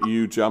appreciate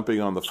you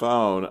jumping on the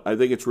phone. I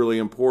think it's really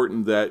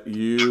important that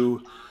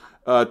you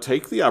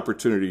take the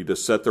opportunity to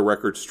set the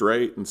record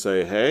straight and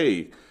say,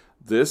 hey,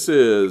 this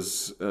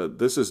is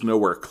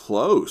nowhere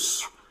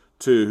close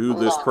to who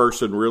this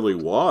person really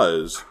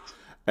was,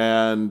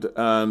 and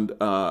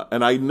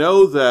I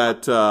know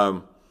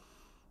that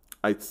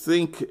I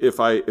think if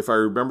I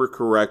remember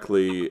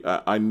correctly,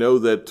 I know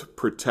that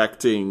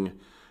protecting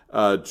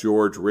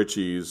George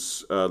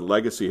Ritchie's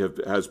legacy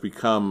has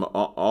become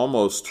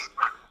almost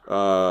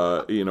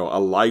a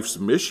life's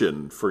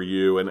mission for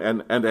you,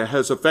 and it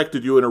has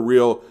affected you in a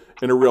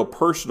real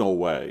personal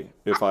way.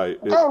 Very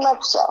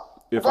much so.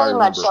 Very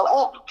much so.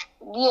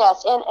 And,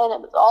 yes,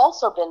 and it's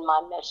also been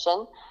my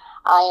mission.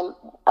 I am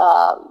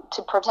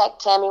to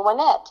protect Tammy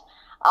Wynette.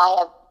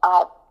 I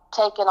have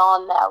taken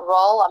on that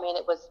role. I mean,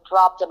 it was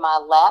dropped in my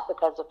lap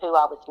because of who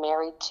I was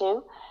married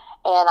to,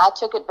 and I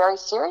took it very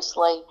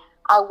seriously.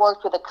 I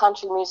worked with the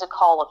Country Music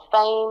Hall of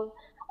Fame.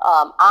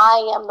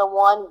 I am the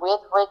one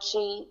with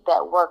Ritchie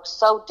that worked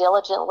so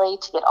diligently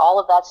to get all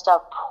of that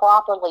stuff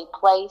properly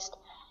placed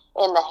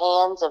in the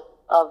hands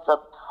of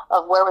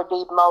where it would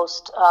be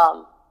most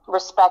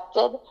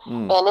respected.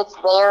 And it's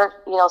there,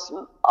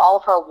 all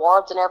of her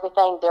awards and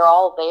everything, they're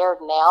all there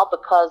now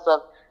because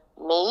of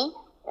me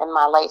and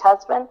my late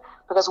husband,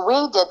 because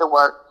we did the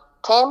work.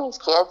 Tammy's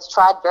kids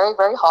tried very,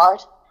 very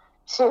hard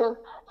to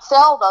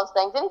sell those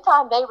things.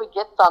 Anytime they would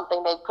get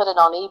something, they'd put it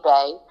on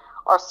eBay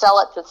or sell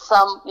it to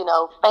some,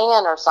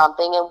 fan or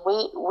something. And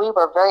we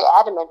were very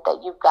adamant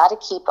that you've got to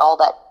keep all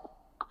that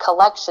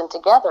collection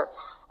together.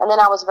 And then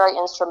I was very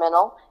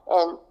instrumental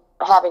in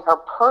having her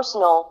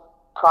personal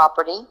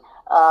property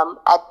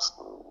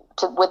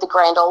with the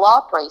Grand Ole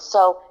Opry.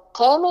 So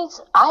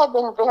I have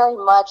been very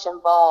much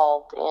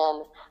involved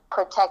in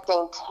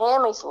protecting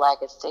Tammy's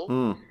legacy.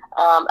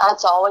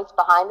 It's always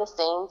behind the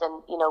scenes,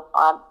 and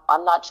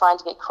I'm not trying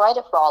to get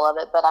credit for all of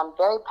it, but I'm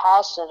very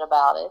passionate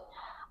about it.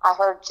 I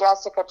heard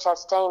Jessica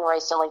Chastain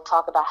recently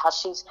talk about how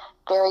she's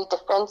very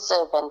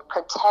defensive and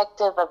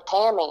protective of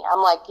Tammy.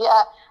 I'm like,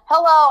 yeah,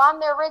 hello, I'm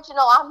the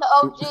original, I'm the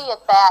OG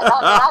at that.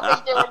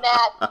 I've been doing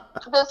that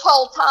this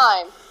whole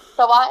time.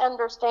 So I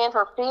understand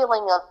her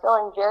feeling of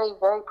feeling very,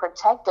 very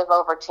protective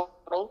over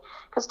Tammy,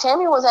 because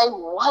Tammy was a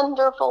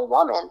wonderful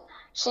woman.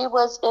 She's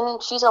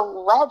a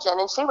legend,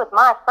 and she was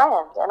my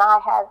friend, and I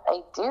had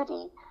a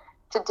duty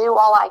to do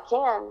all I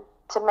can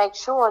to make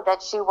sure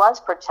that she was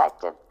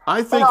protected.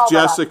 I think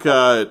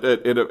Jessica,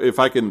 if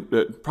I can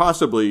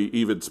possibly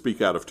even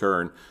speak out of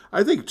turn,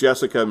 I think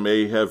Jessica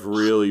may have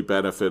really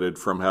benefited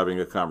from having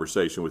a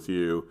conversation with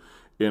you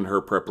in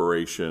her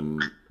preparation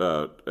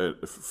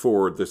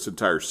for this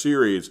entire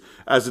series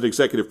as an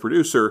executive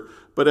producer,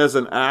 but as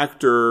an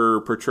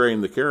actor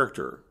portraying the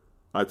character.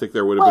 I think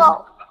there would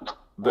have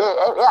been...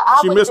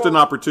 she missed an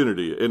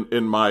opportunity,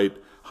 in my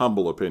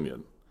humble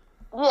opinion.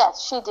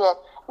 Yes, she did.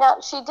 Now,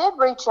 she did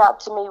reach out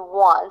to me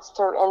once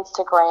through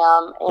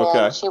Instagram,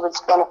 and she was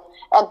going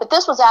to... But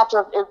this was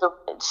after the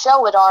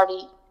show had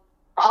already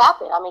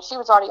happened. I mean, she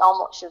was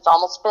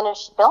almost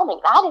finished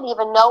filming. I didn't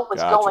even know what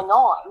was going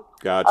on.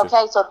 Gotcha.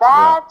 Okay, so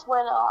that's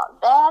when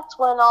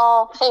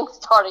all things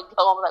started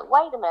going. I'm like,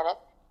 wait a minute.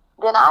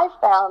 Then I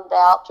found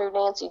out through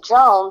Nancy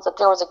Jones that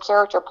there was a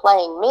character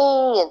playing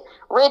me and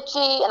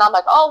Ritchie, and I'm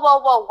like, oh,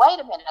 whoa, wait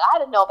a minute. I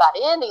didn't know about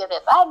any of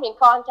this. I hadn't been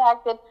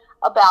contacted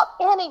about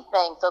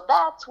anything. So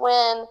that's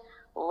when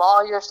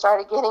lawyers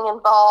started getting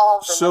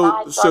involved.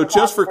 So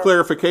just for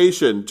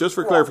clarification,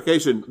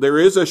 there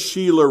is a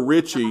Sheila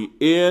Ritchie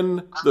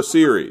in the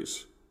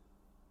series.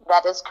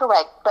 That is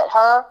correct. But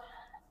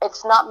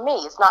it's not me.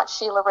 It's not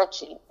Sheila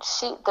Ritchie.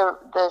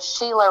 The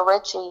Sheila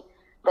Ritchie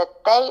that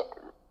they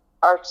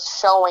are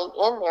showing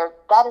in there,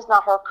 that is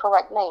not her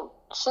correct name.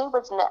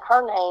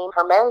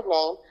 Her married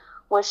name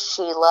was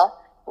Sheila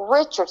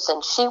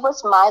Richardson. She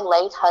was my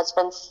late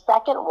husband's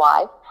second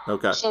wife.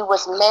 Okay. She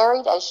was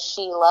married as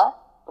Sheila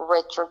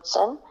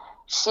Richardson.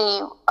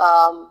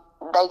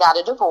 They got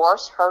a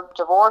divorce. Her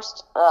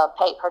divorce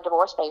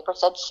paper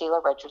said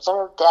Sheila Richardson.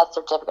 Her death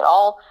certificate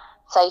all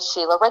say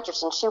Sheila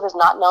Richardson. She was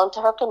not known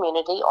to her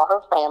community or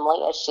her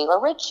family as Sheila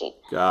Ritchie.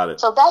 Got it.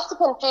 So that's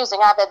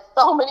confusing. I've had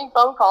so many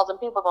phone calls and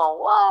people going,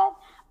 what?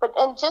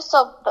 And just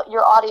so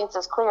your audience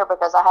is clear,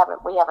 because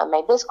we haven't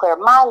made this clear,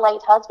 my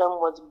late husband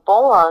was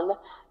born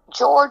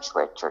George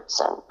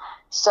Richardson.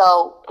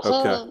 So he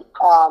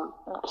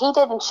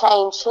didn't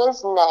change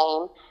his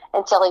name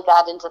until he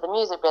got into the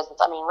music business.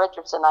 I mean,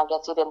 Richardson, I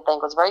guess he didn't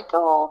think was very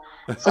cool.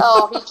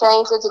 So he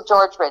changed it to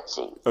George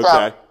Ritchie.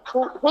 Okay.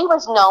 So he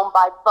was known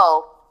by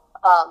both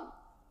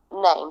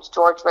names,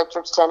 George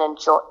Richardson and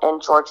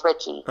George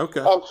Ritchie.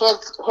 Okay. And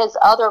his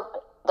other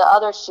the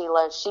other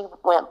Sheila, she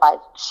went by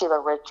Sheila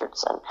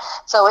Richardson.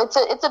 So it's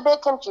a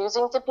bit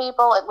confusing to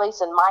people, at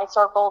least in my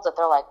circles, that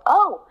they're like,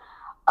 oh,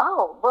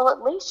 well,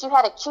 at least you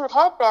had a cute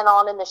headband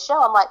on in the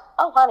show. I'm like,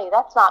 oh, honey,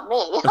 that's not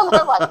me. And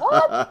they're like,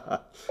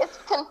 what? It's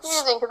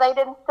confusing because they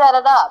didn't set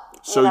it up.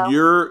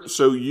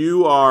 So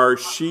you are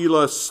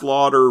Sheila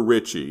Slaughter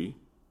Ritchie.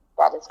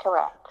 That is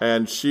correct.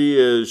 And she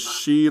is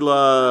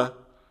Sheila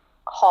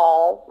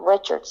Hall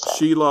Richardson.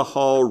 Sheila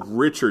Hall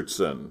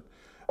Richardson.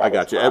 I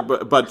got you.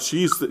 But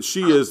she is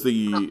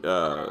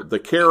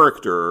the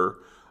character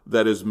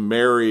that is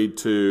married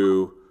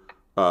to.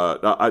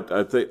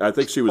 I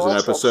think she was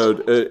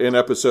in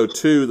episode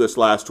 2 this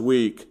last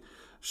week.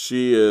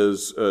 She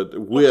is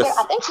with.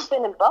 I think she's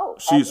been in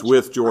both. She's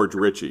with George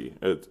Ritchie.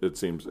 It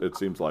seems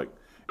like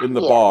in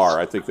the bar.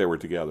 I think they were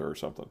together or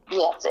something.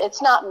 Yes,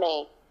 it's not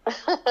me.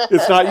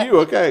 It's not you.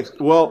 Okay.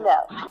 Well,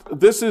 no.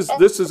 This is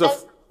a.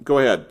 Go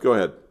ahead.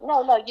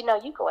 No,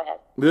 you go ahead.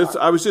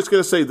 I was just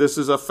going to say, this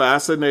is a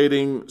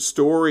fascinating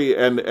story,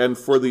 and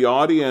for the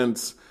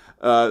audience,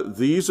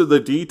 these are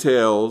the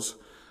details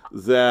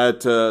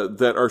that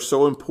are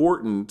so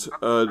important,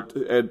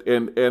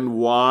 and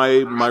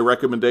why my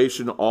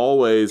recommendation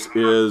always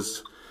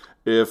is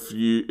if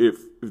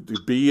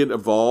be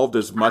involved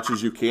as much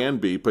as you can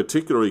be,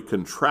 particularly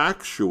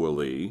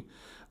contractually,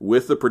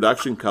 with the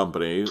production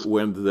company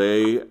when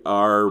they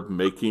are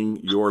making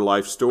your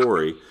life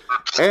story.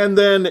 And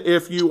then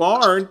if you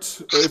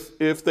aren't,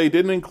 if they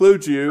didn't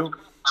include you,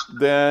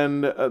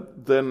 then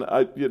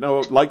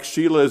like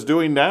Sheila is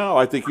doing now,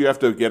 I think you have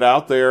to get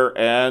out there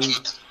and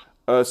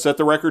set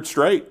the record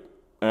straight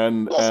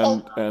and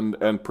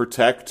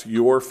protect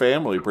your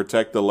family,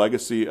 protect the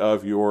legacy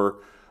of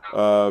your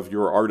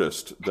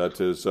artist that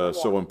is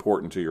so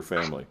important to your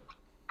family.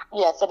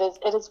 Yes,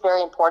 it is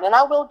very important. And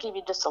I will give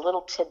you just a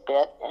little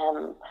tidbit.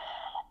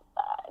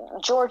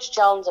 George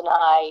Jones and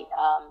I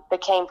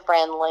became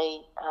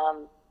friendly,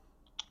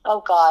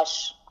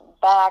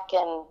 back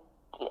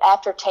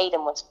after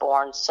Tatum was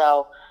born.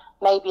 So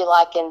maybe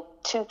like in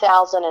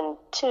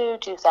 2002,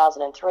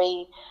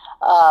 2003,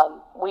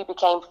 we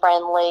became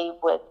friendly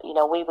with,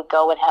 we would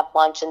go and have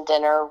lunch and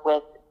dinner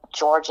with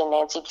George and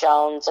Nancy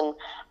Jones, and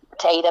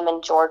Tatum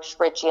and George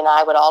Ritchie and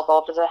I would all go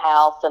up to the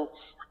house. And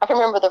I can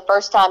remember the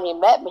first time he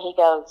met me, he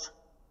goes,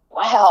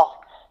 wow,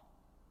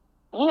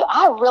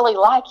 I really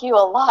like you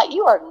a lot.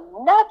 You are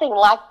nothing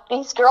like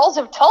these girls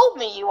have told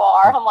me you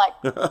are. I'm like,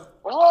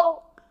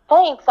 well,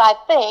 thanks, I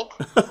think.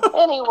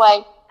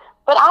 Anyway,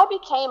 but I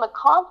became a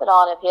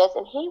confidant of his,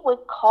 and he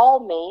would call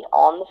me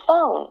on the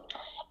phone.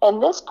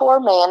 And this poor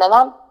man,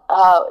 and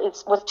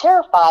was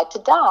terrified to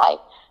die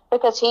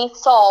because he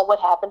saw what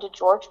happened to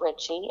George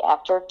Ritchie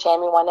after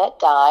Tammy Wynette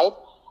died,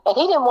 and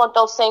he didn't want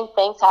those same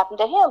things happen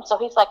to him. So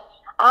he's like,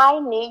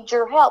 I need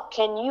your help.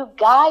 Can you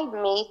guide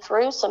me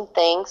through some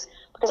things?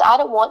 Because I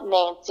don't want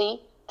Nancy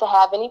to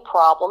have any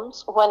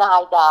problems when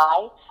I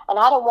die, and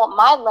I don't want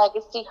my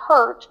legacy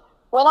hurt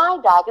when I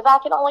die, because I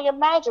can only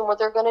imagine what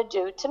they're going to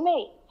do to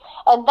me.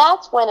 And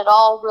that's when it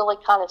all really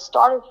kind of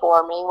started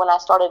for me, when I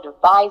started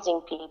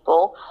advising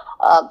people,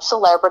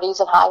 celebrities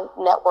and high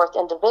net worth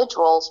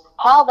individuals,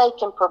 how they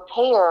can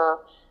prepare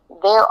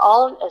their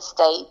own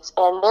estates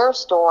and their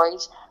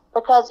stories.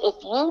 Because if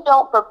you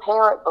don't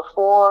prepare it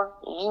before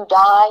you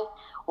die,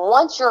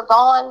 once you're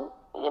gone,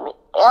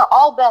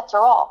 all bets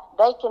are off.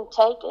 They can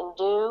take and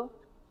do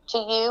to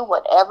you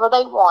whatever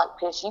they want,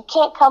 because you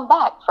can't come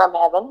back from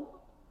heaven.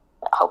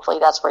 Hopefully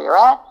that's where you're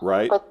at.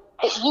 Right. But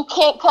you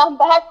can't come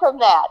back from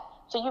that.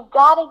 So you've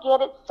got to get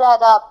it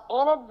set up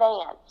in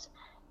advance.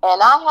 And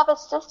I have a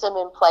system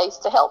in place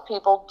to help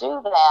people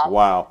do that.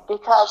 Wow.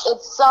 Because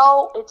it's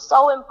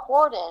so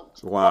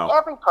important. Wow. That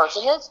every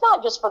person, it's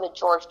not just for the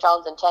George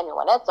Jones and Tammy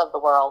Wynettes of the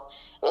world.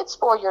 It's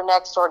for your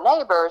next door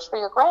neighbors, for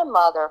your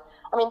grandmother.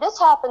 I mean, this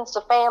happens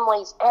to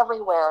families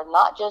everywhere,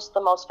 not just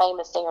the most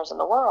famous singers in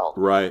the world.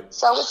 Right.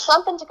 So it's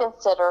something to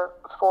consider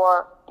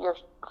for your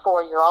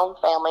own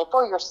family,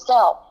 for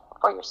yourself.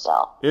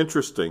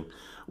 Interesting.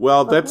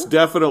 Well, that's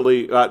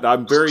definitely,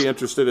 I'm very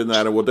interested in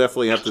that, and we'll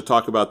definitely have to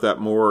talk about that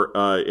more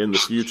in the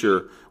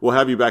future. We'll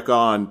have you back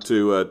on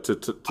to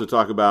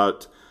talk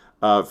about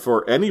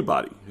for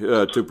anybody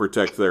to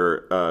protect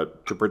their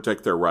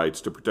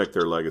rights, to protect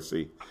their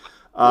legacy.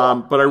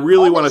 But I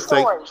really want to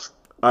thank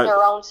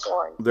their own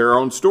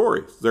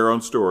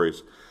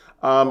stories.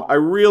 I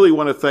really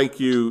want to thank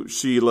you,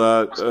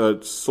 Sheila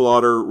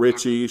Slaughter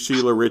Ritchie,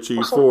 Sheila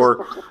Ritchie,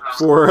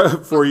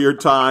 for your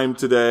time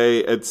today.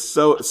 It's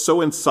so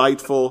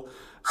insightful,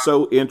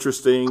 so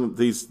interesting.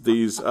 These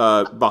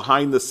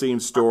behind the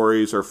scenes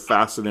stories are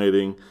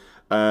fascinating,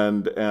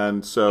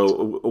 and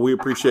so we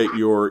appreciate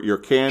your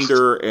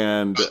candor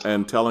and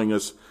telling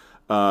us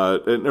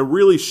and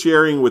really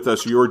sharing with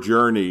us your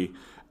journey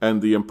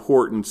and the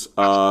importance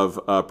of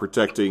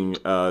protecting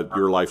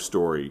your life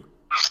story.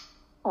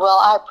 Well,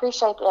 I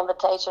appreciate the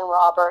invitation,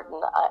 Robert,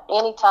 and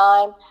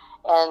anytime,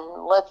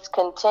 and let's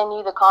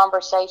continue the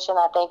conversation.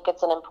 I think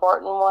it's an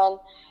important one,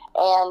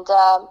 And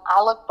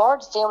I look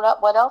forward to seeing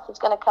what else is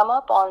going to come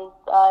up on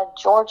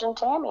George and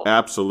Tammy.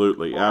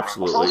 Absolutely.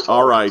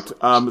 All right.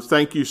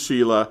 Thank you,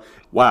 Sheila.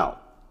 Wow.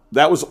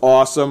 That was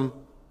awesome.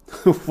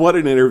 What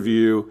an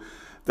interview.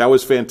 That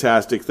was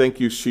fantastic. Thank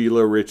you,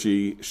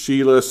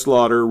 Sheila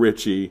Slaughter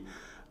Ritchie,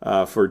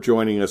 for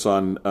joining us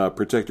on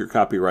Protect Your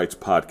Copyrights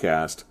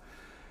podcast.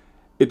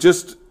 It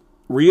just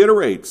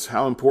reiterates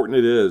how important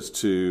it is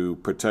to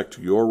protect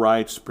your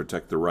rights,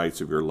 protect the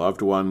rights of your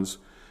loved ones.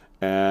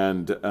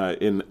 And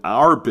in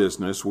our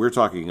business, we're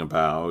talking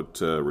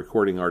about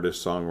recording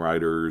artists,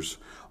 songwriters,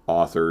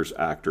 authors,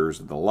 actors,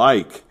 and the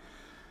like.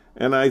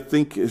 And I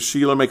think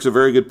Sheila makes a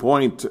very good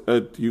point.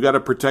 You got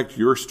to protect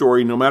your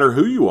story no matter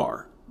who you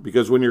are,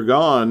 because when you're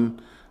gone,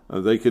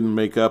 they can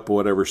make up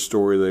whatever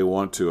story they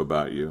want to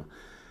about you.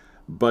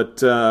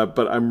 But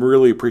I'm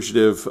really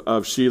appreciative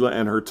of Sheila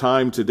and her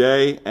time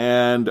today,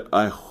 and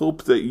I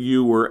hope that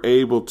you were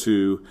able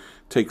to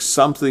take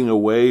something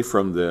away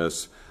from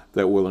this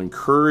that will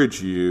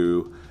encourage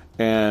you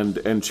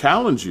and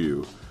challenge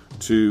you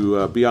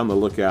to be on the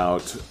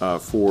lookout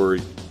for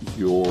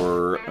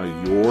your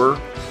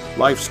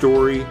life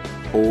story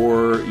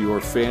or your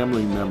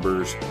family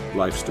member's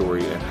life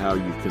story and how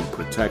you can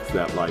protect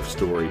that life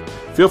story.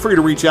 Feel free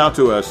to reach out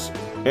to us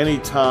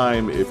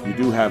anytime if you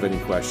do have any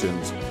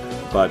questions.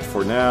 But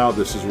for now,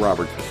 this is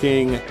Robert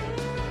King.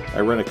 I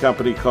run a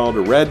company called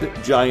Red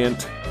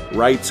Giant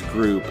Rights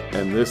Group,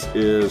 and this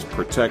is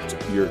Protect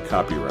Your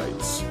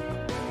Copyrights.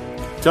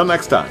 Till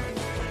next time.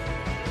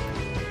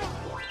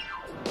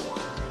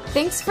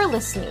 Thanks for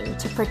listening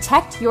to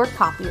Protect Your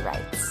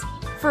Copyrights.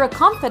 For a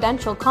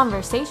confidential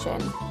conversation,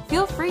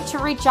 feel free to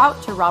reach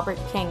out to Robert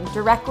King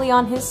directly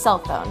on his cell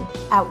phone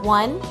at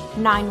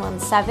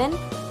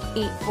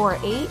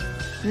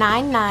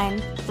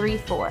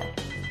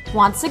 1-917-848-9934.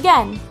 Once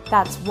again,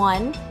 that's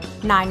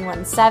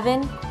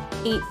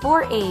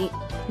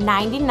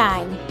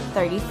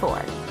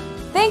 1-917-848-9934.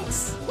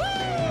 Thanks!